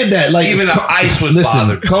brother did that. Like even the ice would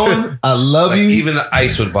bother. Cohen, I love you. Even the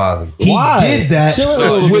ice would bother. He did that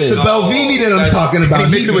with the Belvini that I'm talking about.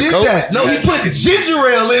 He did Coke? that. No, he put ginger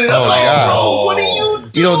ale in it. I'm like, bro, what are you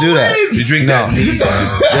doing? You don't do that. You drink that neat.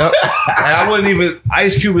 Yep. And I wouldn't even.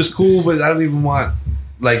 Ice Cube is cool, but I don't even want.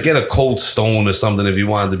 Like, get a Cold Stone or something if you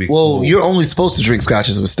wanted to be cool. You're only supposed to drink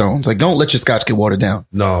scotches with stones. Like, don't let your scotch get watered down.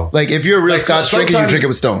 No. Like, if you're a real scotch drinker, you drink it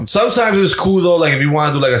with stones. Sometimes it's cool, though. Like, if you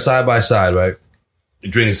want to do, like, a side-by-side, right?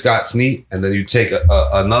 You drink scotch neat, and then you take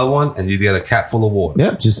another one, and you get a cap full of water.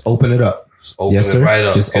 Yep, just open it up. Just open it right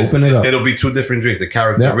up. Just open it up. It'll be two different drinks. The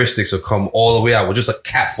characteristics will come all the way out with just a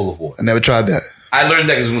cap full of water. I never tried that. I learned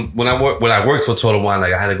that because when I worked for Total Wine,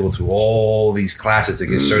 like, I had to go through all these classes to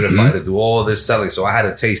get certified to do all this selling. So I had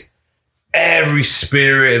to taste every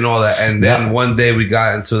spirit and all that. And then one day we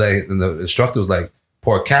got into that, and the instructor was like,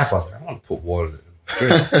 pour a calf. I was like, I don't want to put water in it. And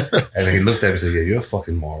then he looked at me and said, yeah, you're a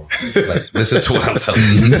fucking moron. Like, listen to what I'm telling you.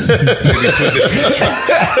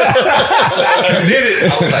 I did it.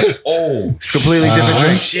 I was like, oh. It's completely different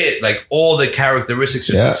drink. Shit. Like, all the characteristics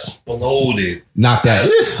just exploded. Knock that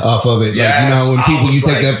off of it. Like, you know, when people, you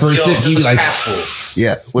take that first sip, you be like,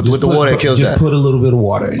 yeah, with the water, it kills that. Just put a little bit of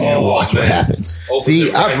water in there and watch what happens.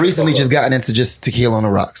 See, I've recently just gotten into just tequila on the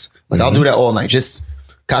rocks. Like, I'll do that all night. Just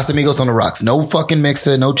Casamigos on the rocks. No fucking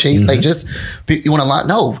mixer, no chase. Like, just, you want a lot?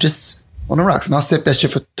 No, just on the rocks. And I'll sip that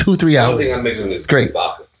shit for 2-3 hours. I don't think I'm mixing this. It's great.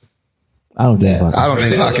 Vodka. I don't drink vodka. I don't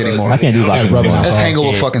drink vodka anymore. I can't do vodka. That's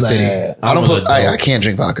hangover fucking city. I can't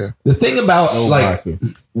drink vodka. The thing about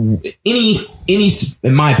any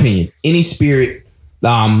in my opinion, any spirit,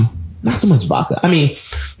 not so much vodka. I mean,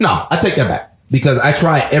 no, I take that back because I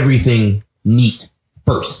try everything neat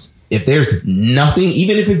first. If there's nothing,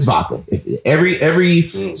 even if it's vodka, if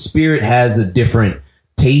every spirit has a different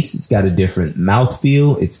taste, it's got a different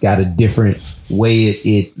mouthfeel, it's got a different way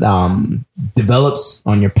it develops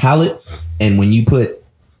on your palate. And when you put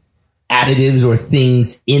additives or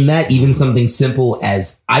things in that, even something simple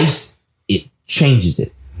as ice, it changes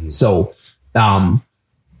it. So I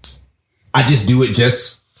just do it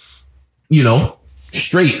just,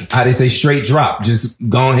 straight. How they say, straight drop. Just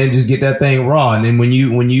go ahead and just get that thing raw. And then when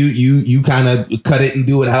you kind of cut it and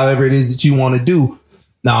do it however it is that you want to do,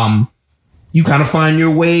 you kind of find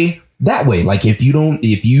your way that way. Like if you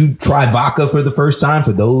try vodka for the first time,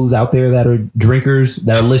 for those out there that are drinkers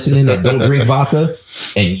that are listening that don't drink vodka,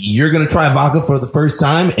 and you're going to try vodka for the first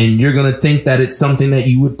time and you're going to think that it's something that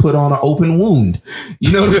you would put on an open wound.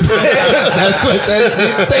 You know what I'm saying? That's what that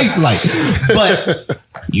shit tastes like. But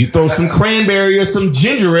you throw some cranberry or some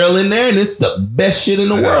ginger ale in there and it's the best shit in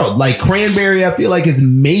the world. Like cranberry, I feel like is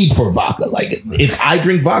made for vodka. Like if I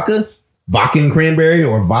drink vodka and cranberry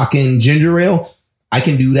or vodka and ginger ale, I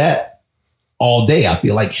can do that all day. I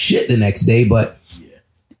feel like shit the next day, but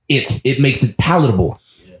it makes it palatable.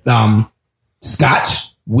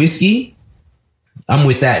 Scotch, whiskey, I'm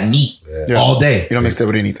with that neat all day. You don't mix it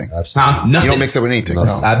with anything. Nothing. You don't mix it with anything. No.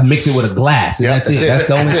 I mix it with a glass. And that's it. That's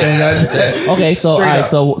the only thing I say. Okay, so all right,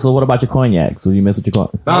 so what about your cognac? So you mess with your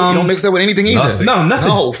cognac? You don't mix that with anything either. No, nothing.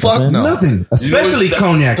 No, fuck no. Nothing. Especially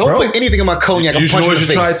cognac, don't bro. put anything in my cognac. I'm punching your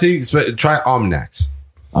face. Try Armagnacs.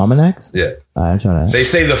 Almanacs? Yeah. All right, try that. They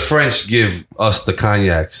say the French give us the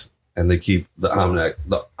cognacs and they keep the almanac.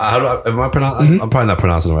 Am I pronouncing? I'm probably not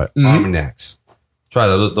pronouncing it right. Almanacs. Try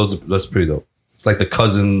those. That's pretty dope. It's like the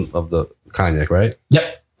cousin of the cognac, right?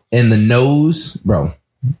 Yep. And the nose, bro.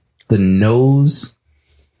 The nose,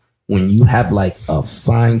 when you have like a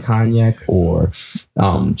fine cognac or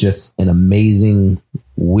just an amazing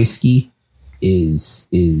whiskey, is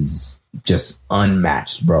just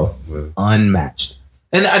unmatched, bro. Yeah. Unmatched.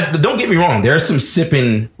 And don't get me wrong, there are some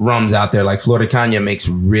sipping rums out there. Like Flor de Caña makes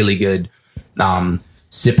really good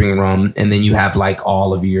sipping rum, and then you have like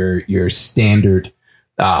all of your standard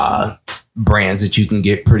brands that you can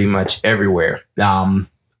get pretty much everywhere.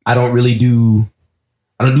 I don't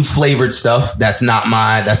do flavored stuff. That's not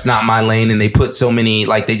my lane. And they put so many,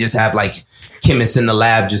 like they just have like chemists in the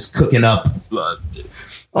lab just cooking up.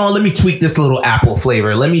 Let me tweak this little apple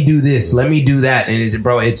flavor. Let me do this. Let me do that. And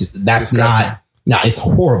it's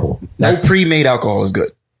horrible. No pre-made alcohol is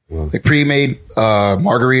good. Like pre-made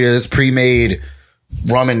margaritas, pre-made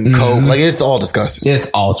rum and Coke. Like it's all disgusting. It's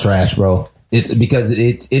all trash, bro. It's because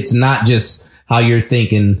it's not just how you're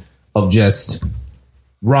thinking of just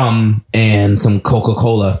rum and some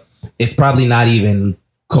Coca-Cola. It's probably not even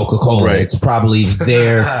Coca-Cola. Right. It's probably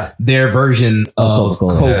their version of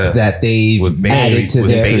Coke that they've added to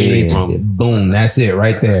their boom. That's it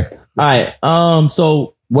right there. All right.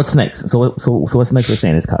 So what's next? So what's next for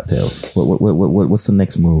Santa's Cocktails? What's the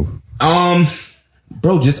next move?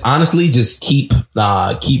 Bro, just honestly, just keep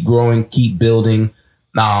growing, keep building.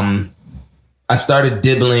 I started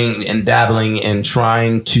dibbling and dabbling and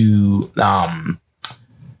trying to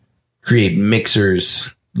create mixers,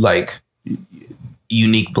 like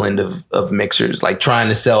unique blend of mixers, like trying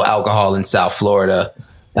to sell alcohol in South Florida,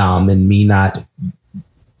 and me not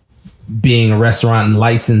being a restaurant and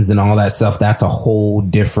licensed and all that stuff. That's a whole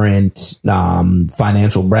different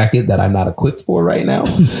financial bracket that I'm not equipped for right now.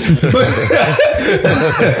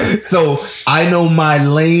 So I know my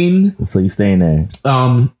lane. So you staying there.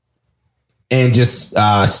 And just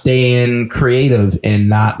staying creative and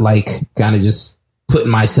not like kind of just putting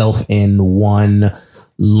myself in one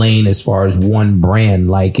lane as far as one brand.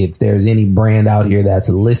 Like if there's any brand out here that's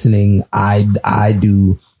listening, I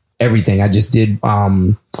do everything. I just did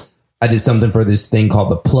I did something for this thing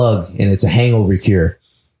called The Plug, and it's a hangover cure,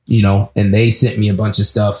 and they sent me a bunch of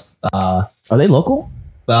stuff. Are they local?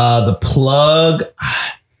 The Plug,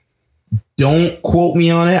 don't quote me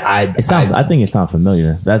on it. I think it sounds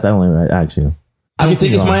familiar. That's the only way I ask you. I don't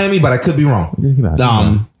think it's Miami, but I could be wrong.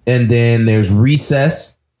 And then there's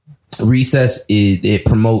Recess. Recess, it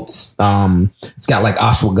promotes, it's got like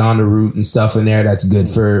ashwagandha root and stuff in there that's good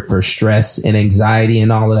for stress and anxiety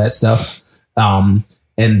and all of that stuff.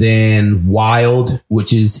 And then Wild,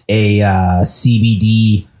 which is a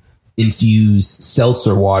CBD infused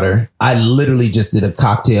seltzer water. I literally just did a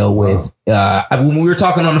cocktail with when we were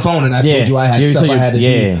talking on the phone, and I told you I had stuff I had to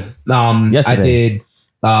do. I did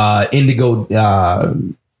Indigo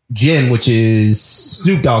gin, which is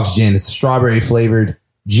Snoop Dogg's gin. It's a strawberry flavored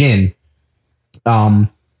gin.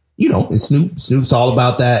 Snoop's all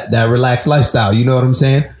about that relaxed lifestyle. You know what I'm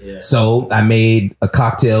saying? Yeah. So I made a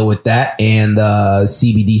cocktail with that and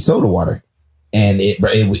CBD soda water, and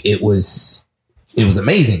it was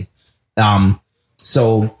amazing.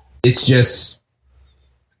 So it's just,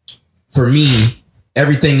 for me,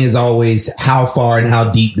 everything is always how far and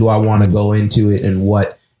how deep do I want to go into it, and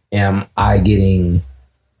what am I getting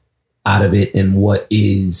out of it, and what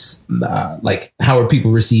is like, how are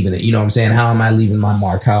people receiving it? You know what I'm saying? How am I leaving my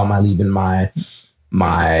mark? How am I leaving my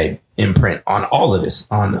imprint on all of this,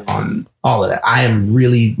 on all of that? I am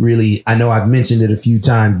really, really, I know I've mentioned it a few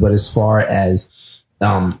times, but as far as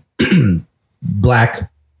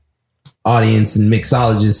Black audience and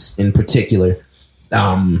mixologists in particular,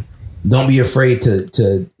 don't be afraid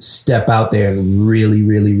to step out there and really,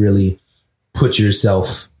 really, really put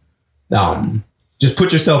yourself, just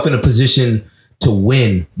put yourself in a position to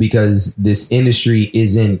win, because this industry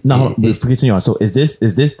isn't. Continue on. So is this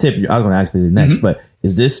tip? I was going to ask you the next, but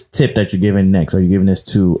is this tip that you're giving next? Are you giving this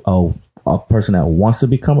to a person that wants to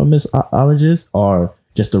become a mixologist, or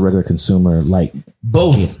just a regular consumer? Like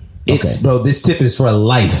both. Bro, this tip is for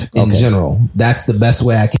life in general. That's the best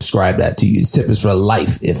way I can describe that to you. This tip is for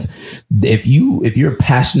life. If you're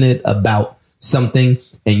passionate about something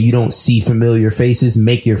and you don't see familiar faces,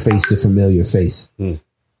 make your face the familiar face.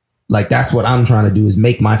 Like, that's what I'm trying to do, is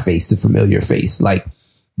make my face the familiar face. Like,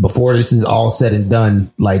 before this is all said and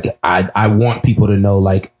done, like, I want people to know,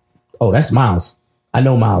 like, oh, that's Miles. I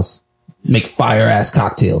know Miles. Make fire ass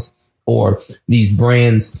cocktails. Or these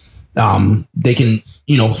brands, they can,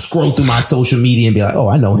 scroll through my social media and be like, oh,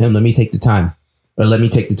 I know him. Let me take the time. Or let me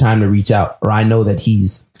take the time to reach out. Or I know that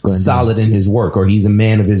he's solid in his work, or he's a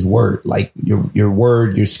man of his word. Like your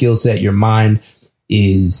word, your skill set, your mind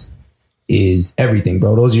is everything,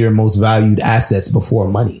 bro. Those are your most valued assets before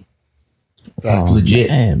money.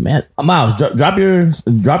 Legit. Man. Miles, drop your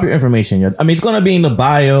information. I mean, it's gonna be in the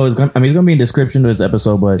bio. It's gonna be in the description of this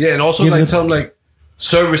episode. But yeah, and also like tell them like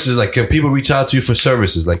services. Like, can people reach out to you for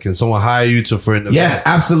services? Like, can someone hire you for an event? Yeah,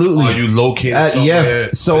 absolutely. Are you located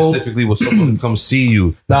somewhere specifically where someone can come see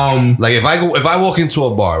you? Like, if I walk into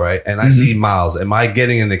a bar, right, and I see Miles, am I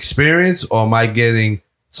getting an experience, or am I getting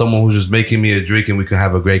someone who's just making me a drink and we can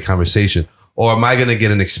have a great conversation? Or am I going to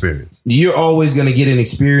get an experience? You're always going to get an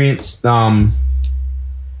experience. I'm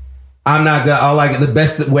not gonna. Like, the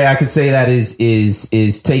best way I could say that is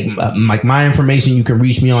take like my information. You can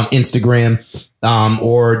reach me on Instagram,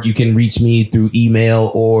 or you can reach me through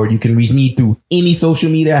email, or you can reach me through any social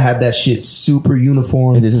media. I have that shit super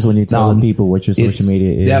uniform. And this is when you tell people what your social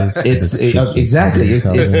media is. Yep, exactly. It's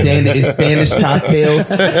Standish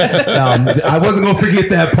Cocktails. I wasn't gonna forget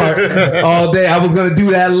that part all day. I was gonna do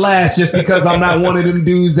that last, just because I'm not one of them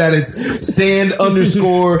dudes that it's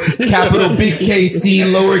stand_capital big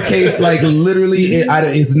KC lowercase. Like, literally,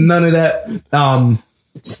 it's none of that.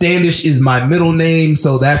 Standish is my middle name,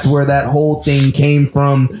 so that's where that whole thing came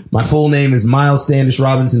from. My full name is Miles Standish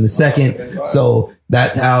Robinson II, so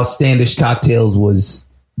that's how Standish Cocktails was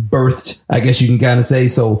birthed, I guess you can kind of say.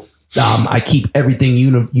 So I keep everything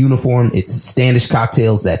uniform. It's Standish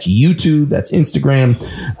Cocktails. That's YouTube, that's Instagram,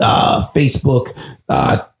 Facebook,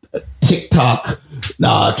 TikTok,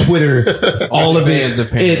 Twitter, all of it.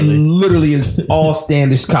 It literally is all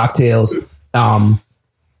Standish Cocktails. I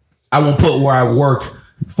won't put where I work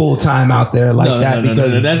full time out there like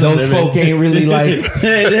because those folk ain't really like,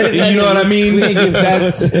 you know what I mean?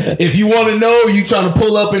 That's, if you want to know, you trying to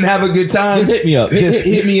pull up and have a good time, just hit me up.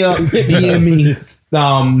 DM me,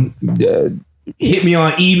 hit me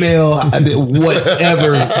on email,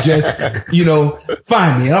 whatever. Just,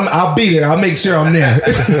 find me. I'll be there. I'll make sure I'm there.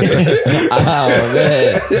 Oh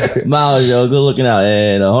man, Miles, yo, good looking out.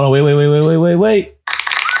 And hold on, wait.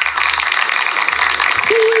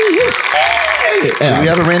 Do we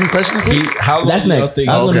have a random question? How long That's next. Okay.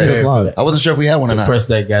 I wasn't sure if we had one or not. Press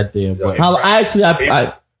that goddamn button.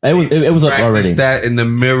 It was up already. Practice that in the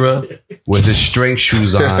mirror with his strength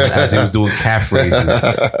shoes on as he was doing calf raises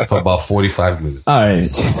for about 45 minutes. All right,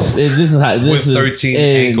 this is 13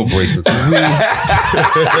 ankle bracelets.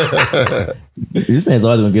 This man's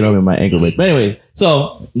always gonna get over my ankle bracelet. But anyways,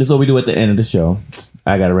 so this is what we do at the end of the show.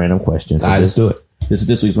 I got a random question. So let's do it. This is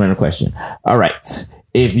this week's random question. All right.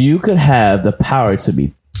 If you had the power to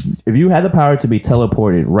be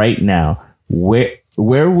teleported right now,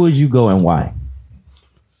 where would you go and why?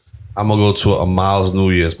 I'm gonna go to a Miles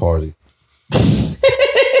New Year's party to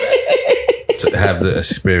have the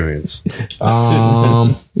experience.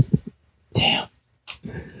 Damn.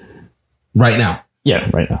 Right now. Yeah,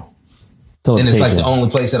 right now. And it's like the only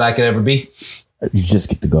place that I could ever be. You just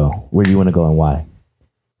get to go. Where do you want to go and why?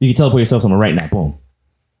 You can teleport yourself somewhere right now. Boom.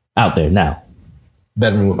 Out there now.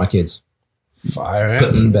 Bedroom with my kids. Fire.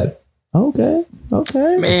 Put them in bed. Okay.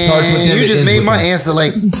 Man, you just made my answer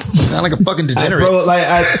sound like a fucking degenerate. Bro, like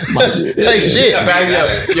shit.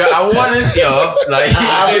 I wanted,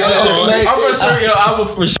 I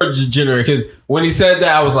was for sure degenerate, because when he said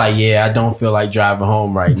that, I was like, yeah, I don't feel like driving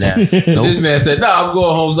home right now. This man said, no, I'm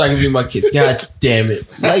going home so I can be with my kids. God damn it.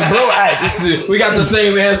 Like, bro, we got the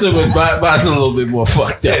same answer, but mine's a little bit more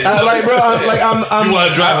fucked up. I'm you want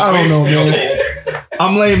to drive? I don't know, man.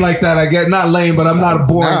 I'm lame like that. I guess not lame, but I'm not a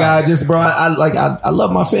boring guy. Just, bro, I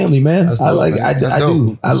love my family, man. I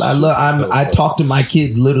talk to my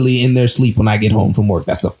kids literally in their sleep when I get home from work.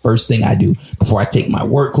 That's the first thing I do before I take my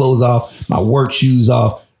work clothes off, my work shoes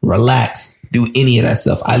off, relax, do any of that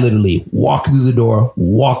stuff. I literally walk through the door,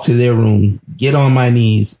 walk to their room, get on my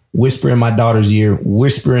knees, whisper in my daughter's ear,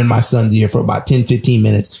 whisper in my son's ear for about 10, 15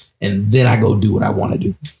 minutes, and then I go do what I want to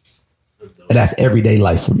do. And that's everyday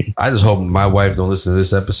life for me. I just hope my wife don't listen to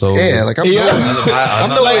this episode. Yeah, like I'm just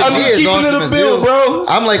keeping it a bill, bro.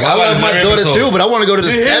 I'm like, I love my daughter too, but I want to go to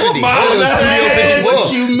the 70s.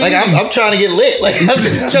 What you mean? Like I'm trying to get lit. Like I'm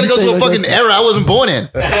trying to go to a fucking era I wasn't born in.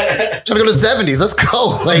 Trying to go to the 70s. Let's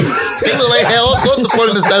go. Like people like had all sorts of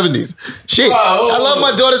fun in the 70s. Shit, I love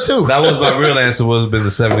my daughter too. That was my real answer. Was been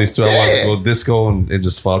the 70s too. I wanted to go disco and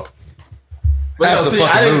just fuck. But no, see,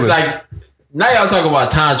 I didn't like. Now y'all talking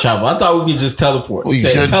about time travel. I thought we could just teleport. Well, you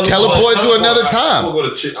teleport to another time.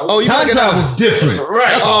 Oh, you time travel's different.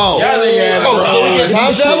 Right. Oh.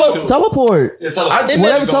 Time travel? Teleport.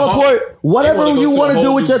 Whatever teleport. Whatever you want to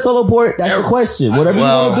do with your teleport, that's the question. Whatever you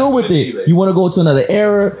want to do with it. You want to go to another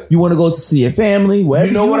era. You want to go to see your family. Whatever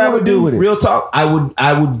You know what I would do with it. Real talk. I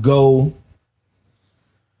would go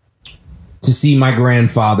to see my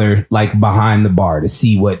grandfather like behind the bar to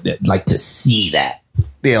see to see that.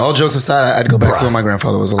 Yeah, all jokes aside, I'd go back to when my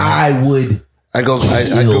grandfather was alive. I'd go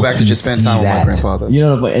back to just spend time with my grandfather. You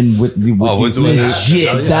know, and with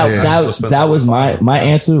that was my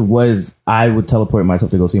answer was I would teleport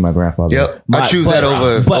myself to go see my grandfather. Yep, I choose that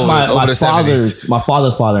over. But over the 70s. my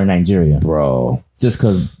father's father in Nigeria, bro. Just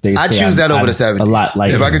because they, I choose that over the 70s. A lot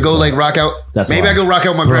like if I could go like rock out, maybe I could rock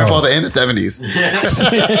out my grandfather in the 70s.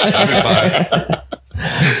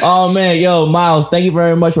 Oh man, yo, Miles, thank you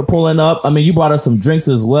very much for pulling up. I mean, you brought us some drinks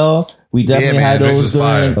as well. We definitely had those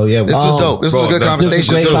during. Oh yeah, this was dope. This was a good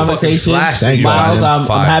conversation. Great conversation. Thank you, Miles. I'm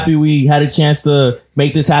happy we had a chance to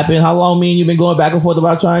make this happen. How long me and you been going back and forth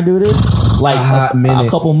about trying to do this? Like a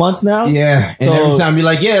couple months now. Yeah, and every time you're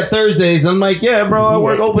like, yeah, Thursdays. I'm like, yeah, bro, I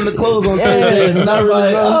work open to close on Thursdays. And I was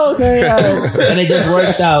like, oh, okay, and it just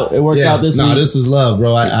worked out. It worked out this week. No, this was love,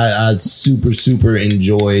 bro. I super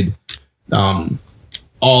enjoyed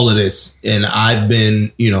all of this, and I've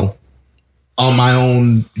been, on my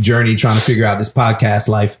own journey trying to figure out this podcast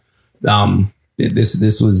life.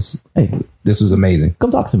 This was amazing.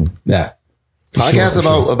 Come talk to me. Yeah. Podcasts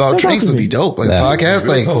about drinks would be dope. Like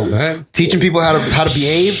podcasts, teaching people how to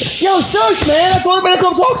behave. Yo, shucks, man. That's all better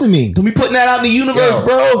come talk to me. Don't be putting that out in the universe,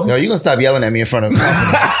 bro. Yo, you gonna stop yelling at me in front of me.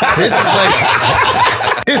 This is like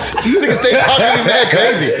this nigga stay talking to me mad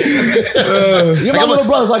crazy. You're my little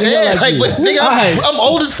brother, so I can yell at you. Nigga, I'm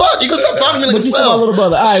old as fuck. You gonna stop talking to me like but you said my little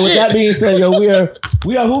brother. All right, with that being said, yo, we are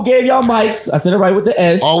who gave y'all mics? I said it right with the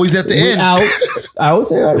S. Always at the end. Out. I always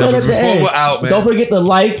say it right at the end. We're out, man. Don't forget to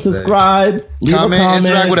like, subscribe, leave a comment,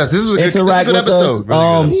 interact with us. This was a good episode.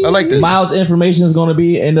 Really I like this. Miles' information is going to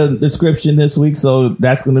be in the description this week, so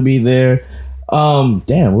that's going to be there. Damn,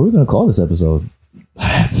 what are we going to call this episode? I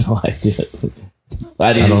have no idea.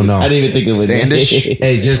 I don't know. I didn't even think it was Standish.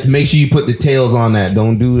 Hey, just make sure you put the tails on that.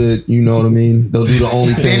 Don't do the, you know what I mean? Don't do the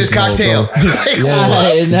only Standish cocktail. We are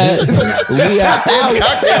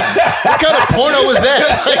cocktail. What kind of porno was that?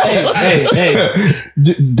 Hey,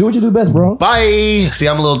 do what you do best, bro. Bye. See,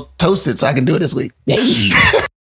 I'm a little toasted, so I can do it this week.